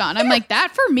airbrushed on, I'm like,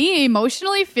 that for me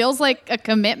emotionally feels like a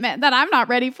commitment that I'm not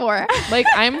ready for.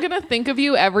 I'm gonna think of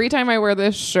you every time I wear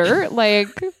this shirt.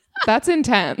 That's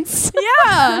intense.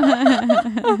 Yeah.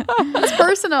 It's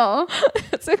personal.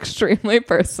 It's extremely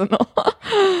personal.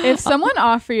 If someone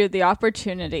offered you the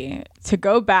opportunity to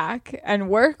go back and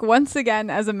work once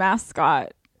again as a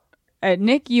mascot at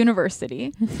Nick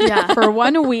University for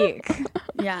 1 week,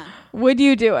 would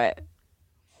you do it?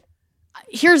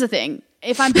 Here's the thing.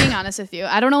 If I'm being honest with you,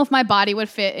 I don't know if my body would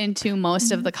fit into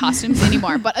most of the costumes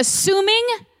anymore, but assuming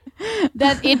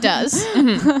that it does.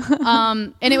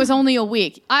 And it was only a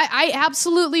week. I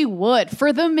absolutely would,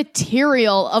 for the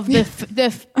material of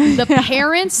the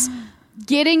parents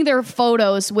getting their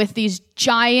photos with these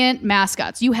giant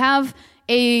mascots. You have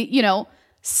a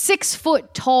 6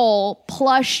 foot tall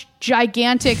plush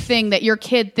gigantic thing that your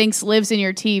kid thinks lives in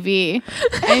your TV.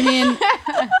 I mean,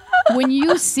 when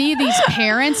you see these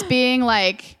parents being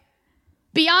like,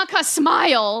 Bianca,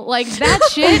 smile. Like, that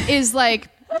shit is like,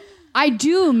 I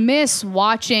do miss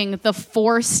watching the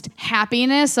forced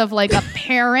happiness of like a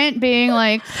parent being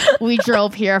like, we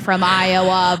drove here from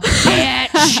Iowa,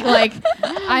 bitch. Like,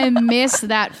 I miss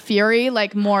that fury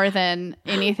like more than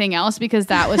anything else, because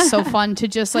that was so fun to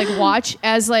just like watch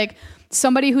as like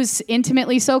somebody who's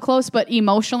intimately so close but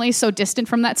emotionally so distant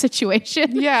from that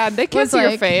situation. Yeah, they can't see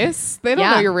your face. They don't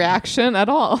know your reaction at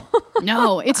all.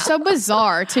 No, it's so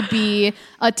bizarre to be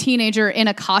a teenager in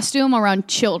a costume around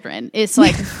children. It's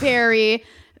like very...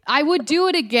 I would do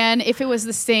it again if it was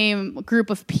the same group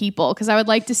of people, because I would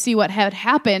like to see what had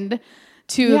happened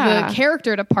to the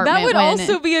character department. That would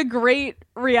also be a great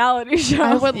reality show.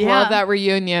 I would love that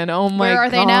reunion. Oh my God. Where are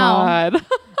they now?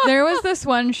 There was this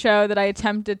one show that I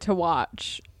attempted to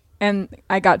watch and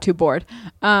I got too bored.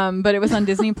 But it was on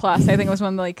Disney Plus. I think it was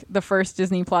one of like the first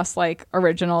Disney Plus like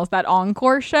originals, that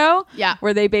Encore show. Yeah.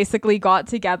 Where they basically got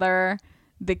together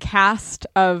the cast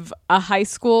of a high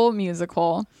school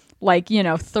musical, like,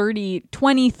 30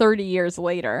 years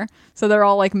later. So they're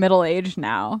all like middle-aged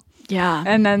now. Yeah.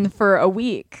 And then for a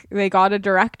week, they got a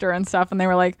director and stuff, and they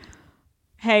were like,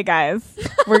 hey guys,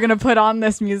 we're going to put on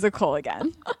this musical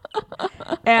again.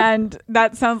 And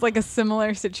that sounds like a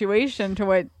similar situation to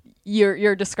what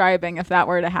you're describing if that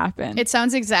were to happen. It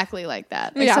sounds exactly like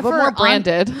that. Yeah, but more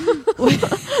branded.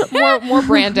 more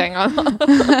branding.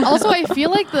 Also, I feel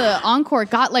like the Encore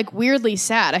got like weirdly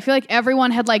sad. I feel like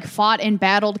everyone had like fought and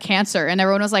battled cancer, and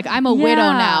everyone was like, I'm a widow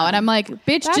now. And I'm like,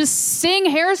 bitch, just sing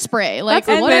Hairspray. Like,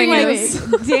 what are you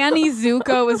doing? Danny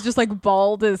Zuko was just like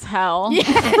bald as hell.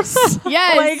 Yes.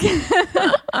 Yes.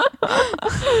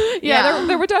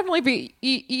 There would definitely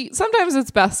be sometimes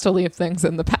it's best to leave things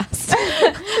in the past.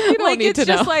 You don't need to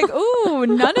know. It's just like, ooh,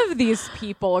 none of these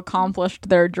people accomplished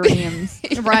their dreams.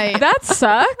 Right. That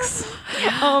sucks.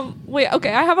 Wait,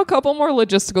 okay, I have a couple more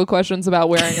logistical questions about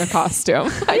wearing a costume.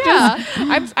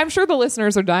 I'm sure the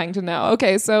listeners are dying to know.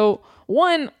 Okay, so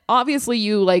one, obviously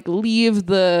you like leave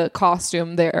the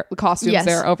costumes there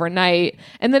overnight,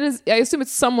 and then I assume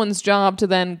it's someone's job to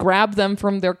then grab them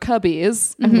from their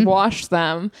cubbies and wash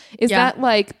them. Is that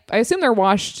like, I assume they're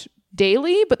washed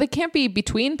daily, but they can't be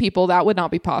between people. That would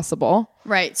not be possible.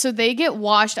 Right. So they get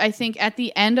washed, I think, at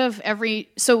the end of every...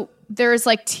 So there's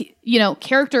like,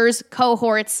 characters,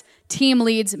 cohorts, team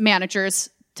leads, managers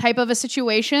type of a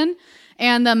situation.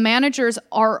 And the managers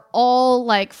are all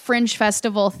like Fringe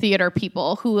Festival theater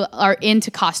people who are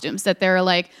into costumes, that they're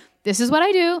like, this is what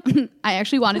I do. I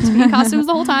actually wanted to be in costumes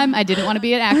the whole time. I didn't want to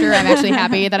be an actor. I'm actually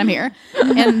happy that I'm here.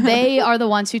 And they are the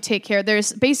ones who take care.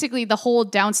 There's basically the whole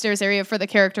downstairs area for the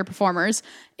character performers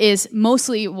is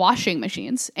mostly washing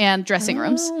machines and dressing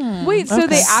rooms. Wait, so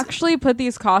they actually put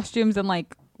these costumes in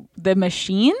like the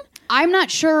machine? I'm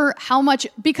not sure how much,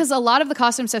 because a lot of the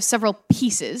costumes have several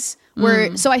pieces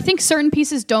where, so I think certain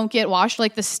pieces don't get washed,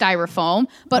 like the styrofoam,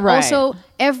 but also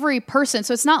every person.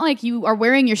 So it's not like you are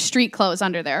wearing your street clothes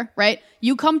under there, right?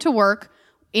 You come to work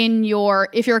in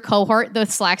if you're a cohort, the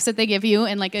slacks that they give you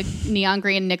and like a neon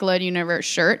green Nickelodeon Universe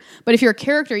shirt. But if you're a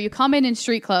character, you come in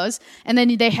street clothes, and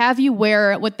then they have you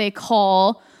wear what they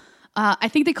call, I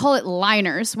think they call it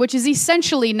liners, which is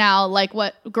essentially now like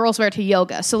what girls wear to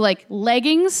yoga. So like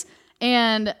leggings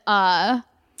and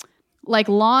like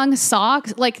long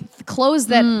socks, like clothes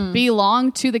that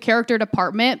belong to the character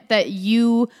department,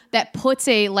 that puts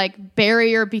a like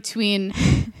barrier between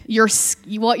your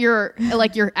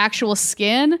actual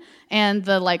skin and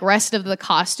the like rest of the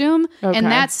costume. Okay. And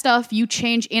that stuff you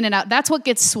change in and out. That's what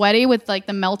gets sweaty with like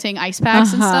the melting ice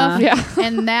packs and stuff. Yeah.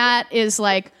 And that is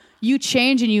like, you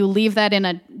change and you leave that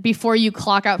before you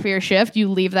clock out for your shift, you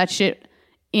leave that shit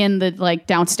in the like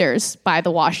downstairs by the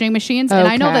washing machines. And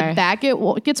I know that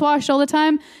gets washed all the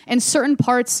time. And certain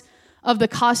parts of the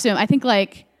costume, I think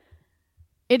like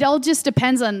it all just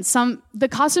depends on the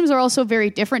costumes are also very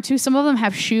different too. Some of them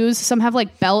have shoes, some have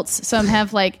like belts, some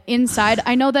have like inside.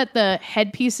 I know that the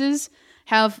headpieces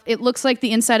it looks like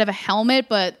the inside of a helmet,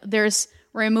 but there's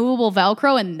removable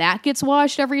Velcro, and that gets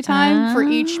washed every time for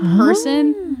each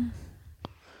person.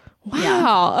 Wow.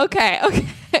 Yeah. Okay.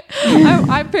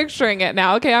 I'm picturing it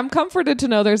now. Okay, I'm comforted to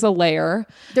know there's a layer.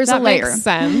 There's a layer. Makes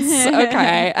sense.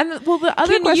 Okay. And well, the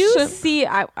other question. Can you see?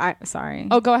 Sorry.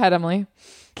 Oh, go ahead, Emily.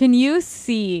 Can you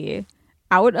see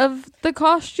out of the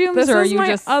costumes, this or are is you my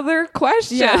just other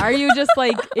question? Yeah. Are you just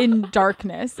like in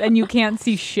darkness and you can't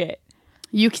see shit?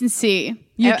 You can see.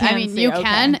 You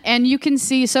can, and you can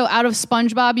see. So out of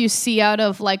SpongeBob, you see out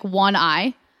of like one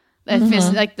eye. That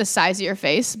fits like the size of your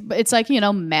face, but it's like,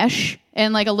 mesh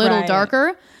and like a little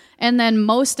darker. And then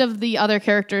most of the other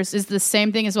characters is the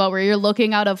same thing as well, where you're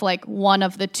looking out of like one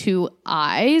of the two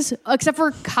eyes, except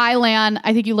for Kylan.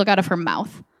 I think you look out of her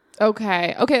mouth.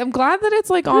 Okay. I'm glad that it's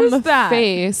like on the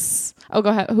face. Oh, go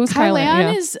ahead. Who's Kylan?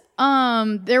 Kylan is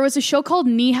there was a show called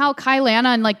Ni Hao Kylan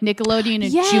on like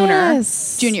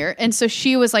Nickelodeon Junior. And so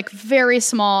she was like very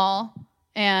small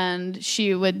and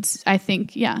she would, I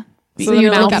think, so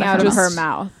you're looking out of her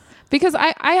mouth. Because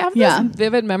I have this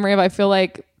vivid memory of, I feel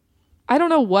like, I don't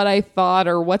know what I thought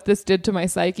or what this did to my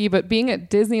psyche, but being at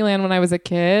Disneyland when I was a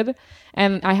kid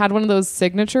and I had one of those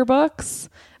signature books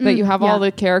that you have all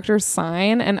the characters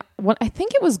sign. And I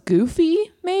think it was Goofy,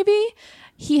 maybe.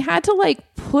 He had to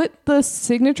like put the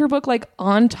signature book like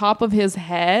on top of his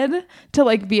head to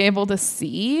like be able to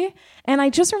see. And I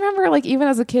just remember like even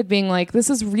as a kid being like, this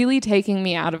is really taking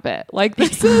me out of it. Like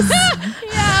this is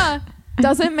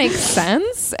doesn't make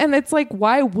sense. And it's like,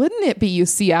 why wouldn't it be you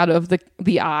see out of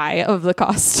the eye of the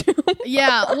costume?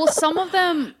 Yeah. Well, some of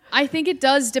them, I think it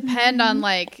does depend on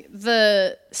like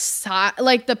the size,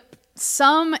 like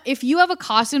if you have a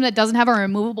costume that doesn't have a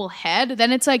removable head,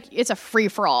 then it's like it's a free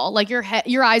for all. Like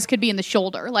your eyes could be in the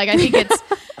shoulder. Like I think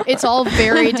it's all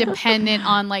very dependent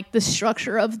on like the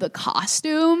structure of the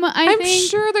costume. I'm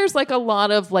sure there's like a lot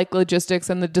of like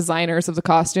logistics, and the designers of the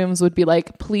costumes would be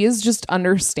like, please just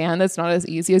understand it's not as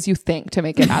easy as you think to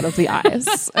make it out of the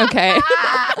eyes. Okay.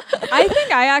 I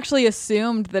think I actually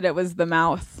assumed that it was the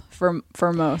mouth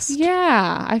for most.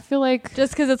 Yeah, I feel like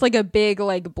just because it's like a big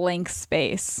like blank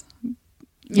space.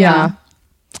 Yeah.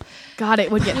 God, it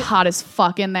would get hot as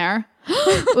fuck in there.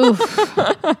 Oof.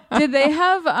 Did they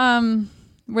have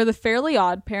were the Fairly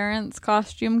Odd Parents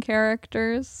costume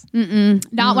characters?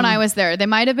 Not when I was there. They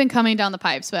might have been coming down the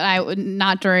pipes, but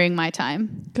not during my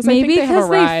time. Because I think they have a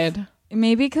ride.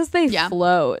 Maybe because they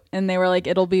float, and they were like,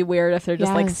 it'll be weird if they're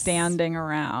just like standing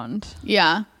around.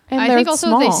 Yeah. And I think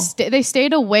also they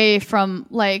stayed away from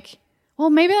like, well,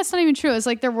 maybe that's not even true. It's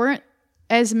like there weren't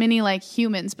as many like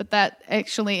humans, but that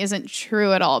actually isn't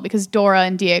true at all because Dora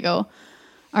and Diego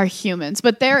are humans.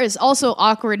 But there is also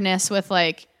awkwardness with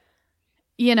like,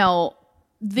 you know,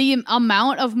 the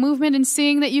amount of movement and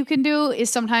seeing that you can do is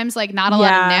sometimes like not a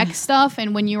lot of neck stuff.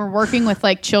 And when you're working with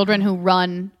like children who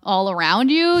run all around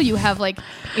you, you have like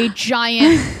a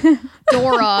giant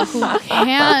Dora who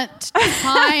can't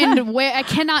find where, I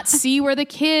cannot see where the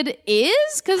kid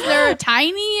is because they're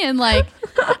tiny. And like,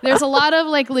 there's a lot of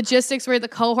like logistics where the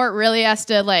cohort really has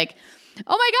to like,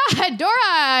 oh my God,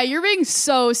 Dora, you're being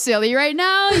so silly right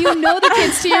now. You know the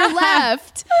kid's to your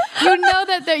left. You know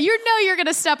that you're going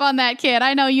to step on that kid.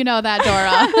 I know you know that,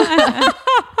 Dora.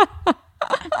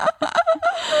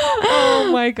 Oh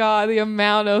my God, the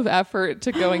amount of effort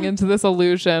to going into this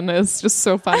illusion is just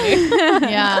so funny.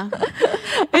 Yeah.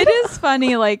 It is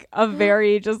funny, like a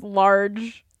very just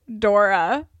large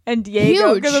Dora and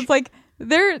Diego, because it's like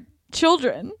they're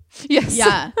children. Yes.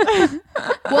 Yeah.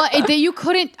 Well, you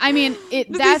couldn't. I mean,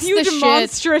 that's huge, the shit.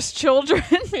 monstrous children.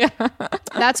 Yeah.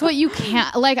 That's what you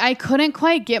can't. Like, I couldn't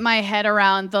quite get my head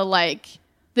around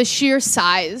the sheer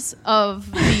size of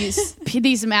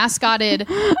these mascotted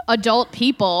adult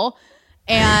people,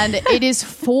 and it is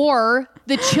for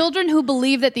the children who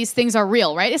believe that these things are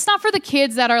real, right? It's not for the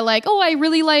kids that are like, oh, I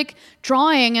really like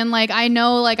drawing and like I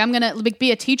know like I'm gonna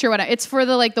be a teacher or whatever. It's for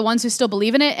the ones who still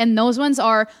believe in it, and those ones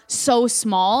are so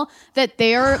small that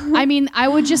they're I mean, I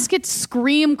would just get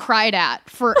cried at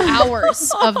for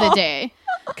hours of the day.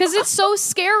 Because it's so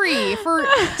scary for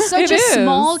such a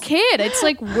small kid. It's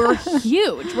like, we're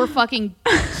huge. We're fucking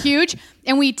huge.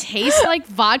 And we taste like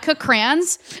vodka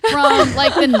crayons from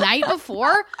like the night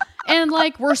before. And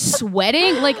like, we're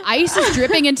sweating. Like, ice is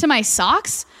dripping into my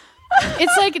socks.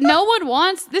 It's like, no one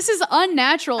wants, this is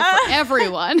unnatural for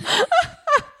everyone.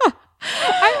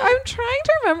 I'm trying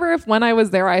to remember if when I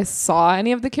was there I saw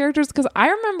any of the characters, because I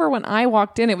remember when I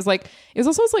walked in it was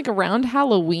also like around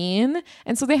Halloween,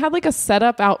 and so they had like a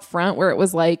setup out front where it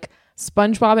was like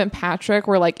SpongeBob and Patrick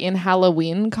were like in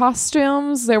Halloween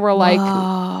costumes. They were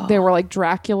like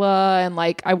Dracula, and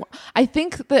like I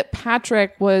think that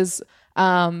Patrick was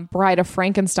Bride of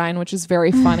Frankenstein, which is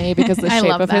very funny because the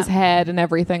shape of his head and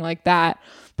everything like that.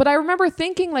 But I remember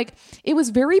thinking like it was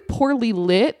very poorly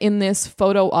lit in this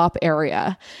photo op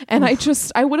area. And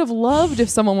I would have loved if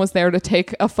someone was there to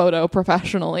take a photo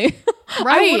professionally.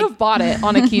 Right. I would have bought it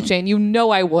on a keychain. You know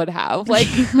I would have. Like,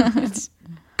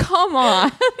 come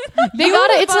on.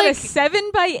 It's like a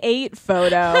 7x8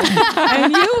 photo.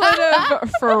 And you would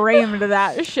have framed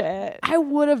that shit. I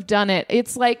would have done it.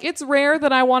 It's like, it's rare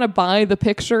that I want to buy the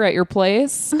picture at your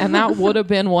place. And that would have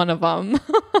been one of them.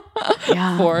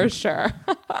 Yeah. For sure.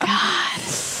 God.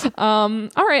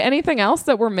 All right. Anything else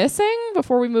that we're missing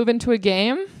before we move into a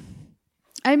game?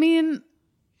 I mean,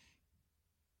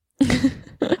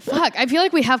 fuck. I feel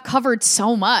like we have covered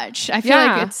so much. I feel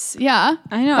like it's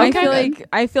I know. Okay.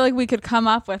 I feel like we could come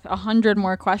up with 100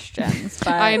 more questions.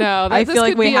 But I know. I feel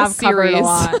like we have covered a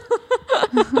lot.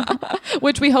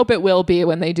 Which we hope it will be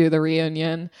when they do the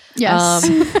reunion. Yes.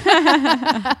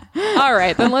 All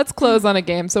right, then let's close on a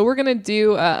game. So we're going to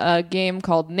do a game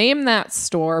called Name That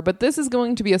Store, but this is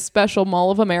going to be a special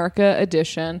Mall of America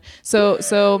edition. So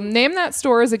Name That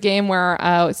Store is a game where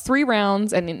it's 3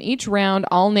 rounds, and in each round,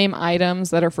 I'll name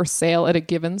items that are for sale at a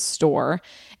given store.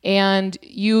 And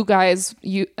you guys,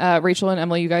 Rachel and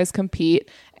Emily, you guys compete,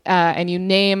 and you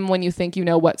name when you think you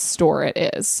know what store it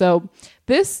is. So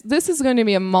this is going to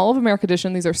be a Mall of America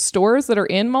edition. These are stores that are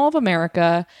in Mall of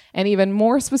America, and even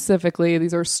more specifically,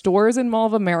 these are stores in Mall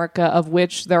of America of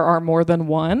which there are more than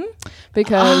one,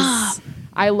 because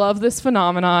I love this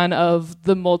phenomenon of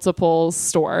the multiple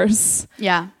stores.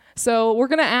 Yeah. So we're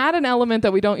going to add an element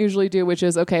that we don't usually do, which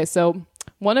is, okay, so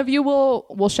one of you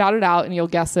will shout it out and you'll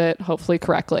guess it, hopefully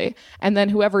correctly. And then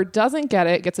whoever doesn't get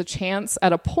it gets a chance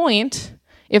at a point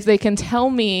if they can tell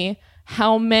me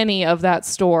how many of that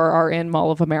store are in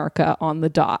Mall of America on the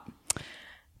dot.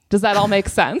 Does that all make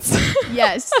sense?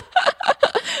 Yes.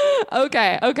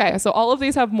 Okay. So all of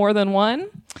these have more than one,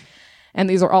 and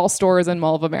these are all stores in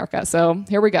Mall of America. So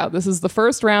here we go. This is the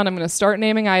first round. I'm going to start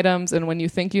naming items, and when you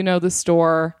think you know the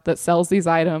store that sells these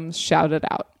items, shout it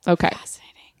out. Okay.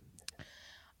 Fascinating.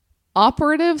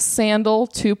 Operative Sandal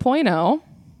 2.0,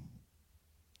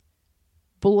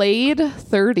 Blade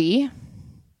 30,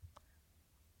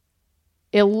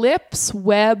 Ellipse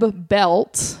Web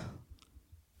Belt,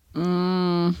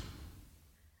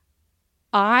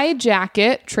 Eye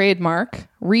Jacket trademark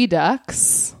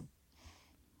Redux.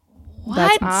 What?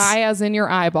 That's eye as in your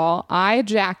eyeball. Eye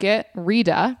Jacket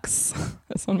Redux.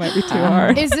 This one might be too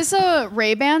hard. Is this a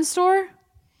Ray-Ban store?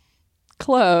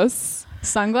 Close.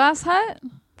 Sunglass Hut?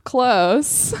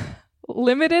 Close.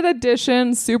 Limited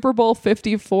edition Super Bowl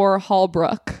 54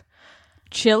 Hallbrook.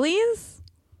 Chili's?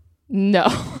 No.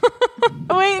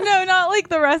 Wait, no, not like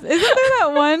the rest. Isn't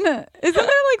there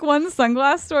like one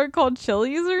sunglass store called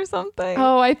Chili's or something?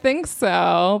 Oh, I think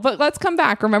so. But let's come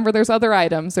back. Remember, there's other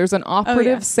items. There's an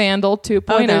Operative Sandal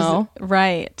 2.0.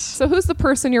 Right. So who's the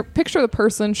person? Picture the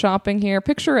person shopping here.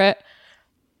 Picture it.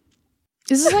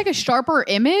 Is this like a sharper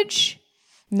image?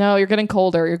 No, you're getting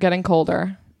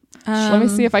colder. Let me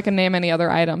see if I can name any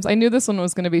other items. I knew this one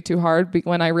was going to be too hard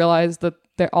when I realized that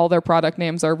all their product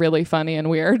names are really funny and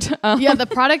weird. Yeah, the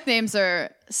product names are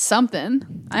something.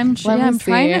 I'm trying to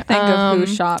think of who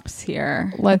shops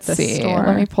here. Let's see. Store.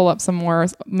 Let me pull up some more,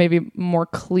 maybe more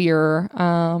clear.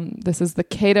 This is the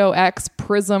Cato X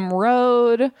Prism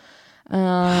Road.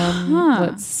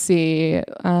 Let's see. They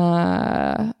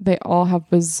all have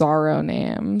bizarro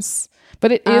names,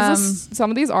 but it is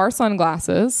some of these are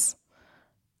sunglasses.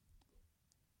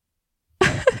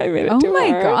 I made it too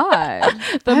hard.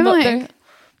 God.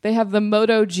 They have the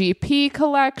MotoGP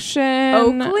collection.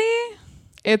 Oakley?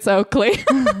 It's Oakley.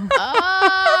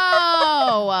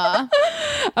 Oh.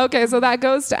 Okay, so that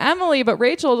goes to Emily. But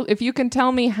Rachel, if you can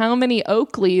tell me how many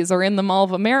Oakleys are in the Mall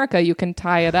of America, you can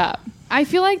tie it up. I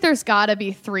feel like there's got to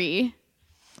be 3.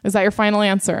 Is that your final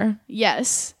answer?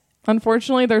 Yes.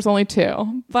 Unfortunately, there's only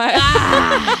 2. But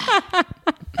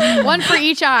one for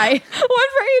each eye. One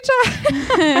for each eye.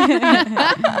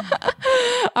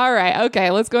 All right.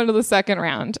 Okay. Let's go into the second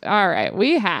round. All right.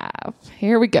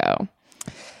 Here we go.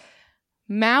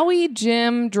 Maui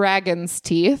Jim Dragon's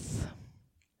Teeth.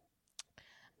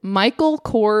 Michael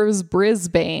Kors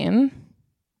Brisbane.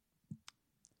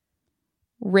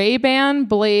 Ray-Ban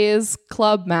Blaze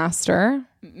Clubmaster.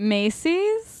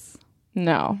 Macy's?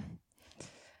 No.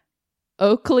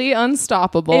 Oakley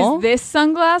Unstoppable. Is this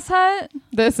Sunglass Hut?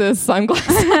 This is Sunglass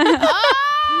Hut.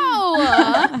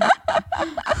 Oh!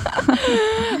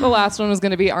 The last one was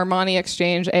going to be Armani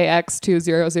Exchange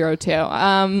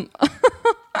AX2002.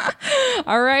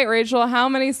 All right, Rachel, how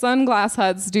many Sunglass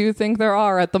Huts do you think there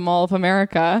are at the Mall of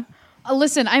America?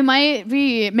 Listen, I might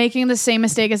be making the same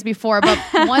mistake as before, but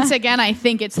once again, I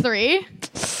think it's 3.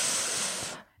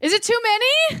 Is it too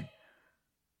many?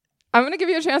 I'm going to give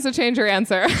you a chance to change your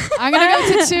answer. I'm going to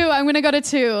go to 2. I'm going to go to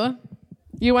 2.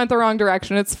 You went the wrong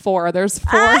direction. It's 4. There's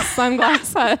 4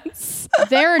 Sunglass Huts.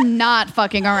 They're not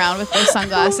fucking around with those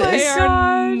sunglasses. They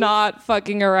are not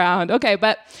fucking around. Okay,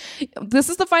 but this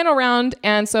is the final round.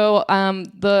 And so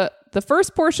the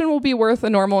first portion will be worth a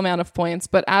normal amount of points.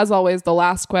 But as always, the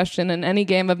last question in any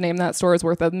game of Name That Store is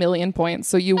worth 1,000,000 points.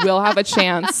 So you will have a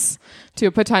chance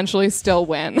to potentially still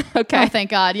win. Okay. Oh, thank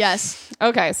God. Yes.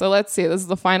 Okay, so let's see. This is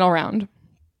the final round.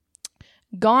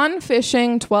 Gone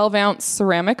Fishing 12-ounce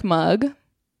ceramic mug.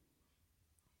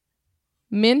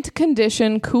 mint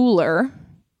condition cooler,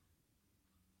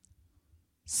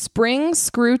 spring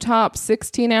screw top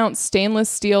 16-ounce stainless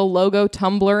steel logo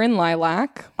tumbler in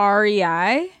lilac.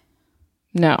 REI.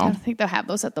 No. I don't think they'll have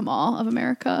those at the Mall of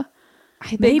America.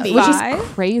 Maybe. Which is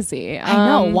crazy. I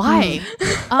know. Why?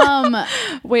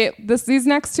 Wait, these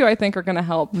next two I think are going to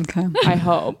help. Okay. I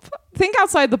hope. Think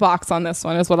outside the box on this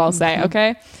one is what I'll say,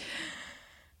 okay?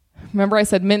 Remember I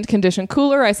said mint condition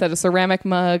cooler, I said a ceramic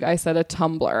mug, I said a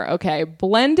tumbler. Okay,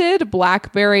 blended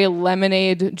blackberry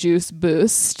lemonade juice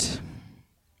boost.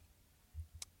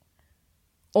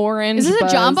 Orange Is this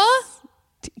Buzz a Jamba?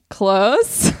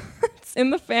 Close. It's in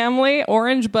the family.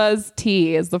 Orange Buzz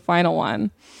tea is the final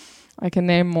one. I can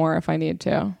name more if I need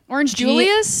to. Orange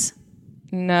Julius?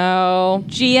 No.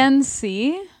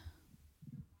 GNC.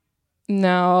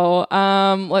 No.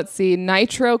 Let's see.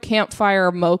 Nitro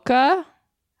Campfire Mocha.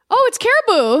 Oh, it's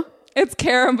Caribou. It's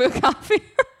Caribou coffee.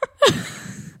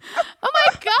 Oh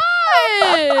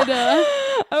my God.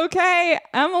 Okay,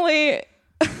 Emily.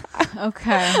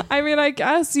 Okay. I mean, I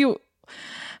guess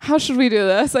how should we do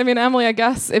this? I mean, Emily, I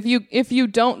guess if you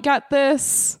don't get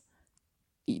this,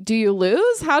 do you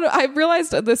lose? I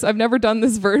realized this. I've never done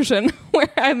this version where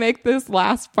I make this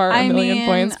last part a million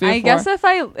points before. I guess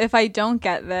if I don't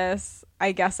get this,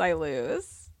 I guess I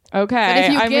lose. Okay. But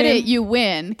if you get it, you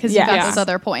win because you got those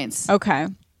other points. Okay.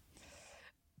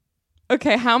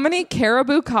 Okay, how many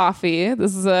Caribou coffee?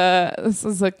 This is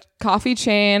a coffee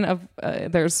chain of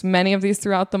there's many of these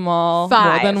throughout the mall. 5.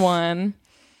 More than one.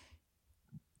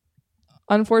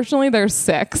 Unfortunately, there's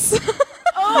 6.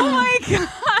 Oh my God.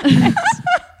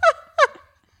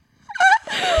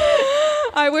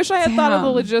 I wish I had thought of the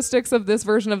logistics of this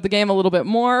version of the game a little bit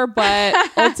more, but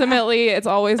ultimately it's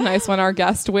always nice when our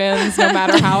guest wins, no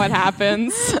matter how it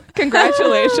happens.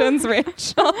 Congratulations,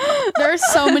 Rachel. There's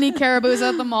so many Caribous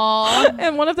at the mall.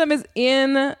 And one of them is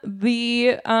in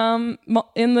the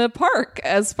park,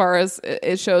 as far as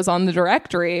it shows on the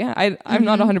directory. I'm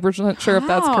not 100% sure if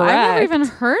that's correct. I've never even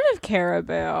heard of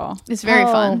Caribou. It's very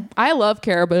fun. I love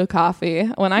Caribou coffee.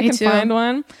 When I can find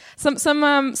one. Some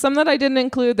that I didn't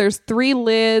include. There's 3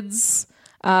 lids.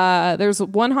 There's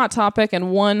 1 Hot Topic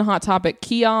and 1 Hot Topic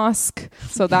kiosk,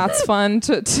 so that's fun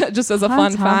to just as a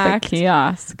fun fact.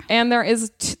 Kiosk. And there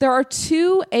are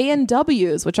 2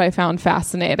 A&Ws, which I found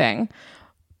fascinating.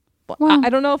 Well, I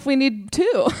don't know if we need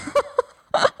 2.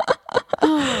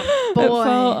 Oh, boy. It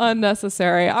felt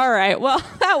unnecessary. All right. Well,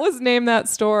 that was Name That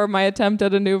Store, my attempt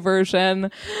at a new version.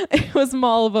 It was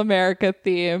Mall of America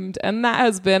themed. And that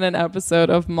has been an episode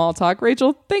of Mall Talk.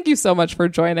 Rachel, thank you so much for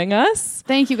joining us.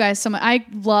 Thank you guys so much. I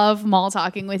love mall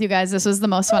talking with you guys. This was the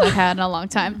most fun I've had in a long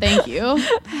time. Thank you.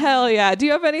 Hell yeah. Do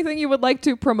you have anything you would like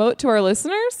to promote to our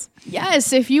listeners?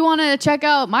 Yes, if you want to check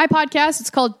out my podcast, it's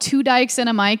called Two Dykes and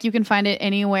a Mic. You can find it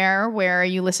anywhere where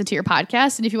you listen to your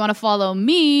podcast. And if you want to follow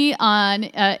me on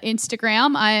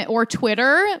Instagram or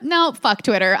Twitter, no, fuck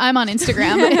Twitter. I'm on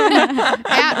Instagram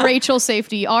at Rachel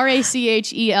Safety,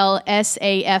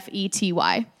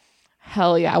 RACHELSAFETY.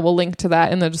 Hell yeah. We'll link to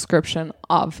that in the description,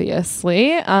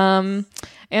 obviously.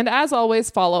 And as always,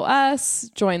 follow us,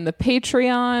 join the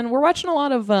Patreon. We're watching a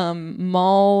lot of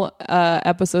mall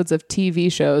episodes of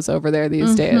TV shows over there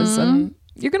these days. And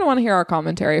you're going to want to hear our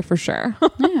commentary for sure.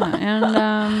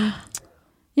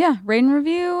 Yeah. And rate and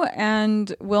review.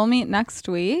 And we'll meet next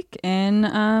week in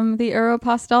the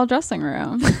Aeropostale dressing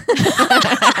room. See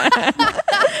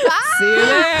you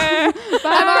there. Bye.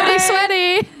 I'm already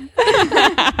sweaty.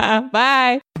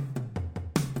 Bye.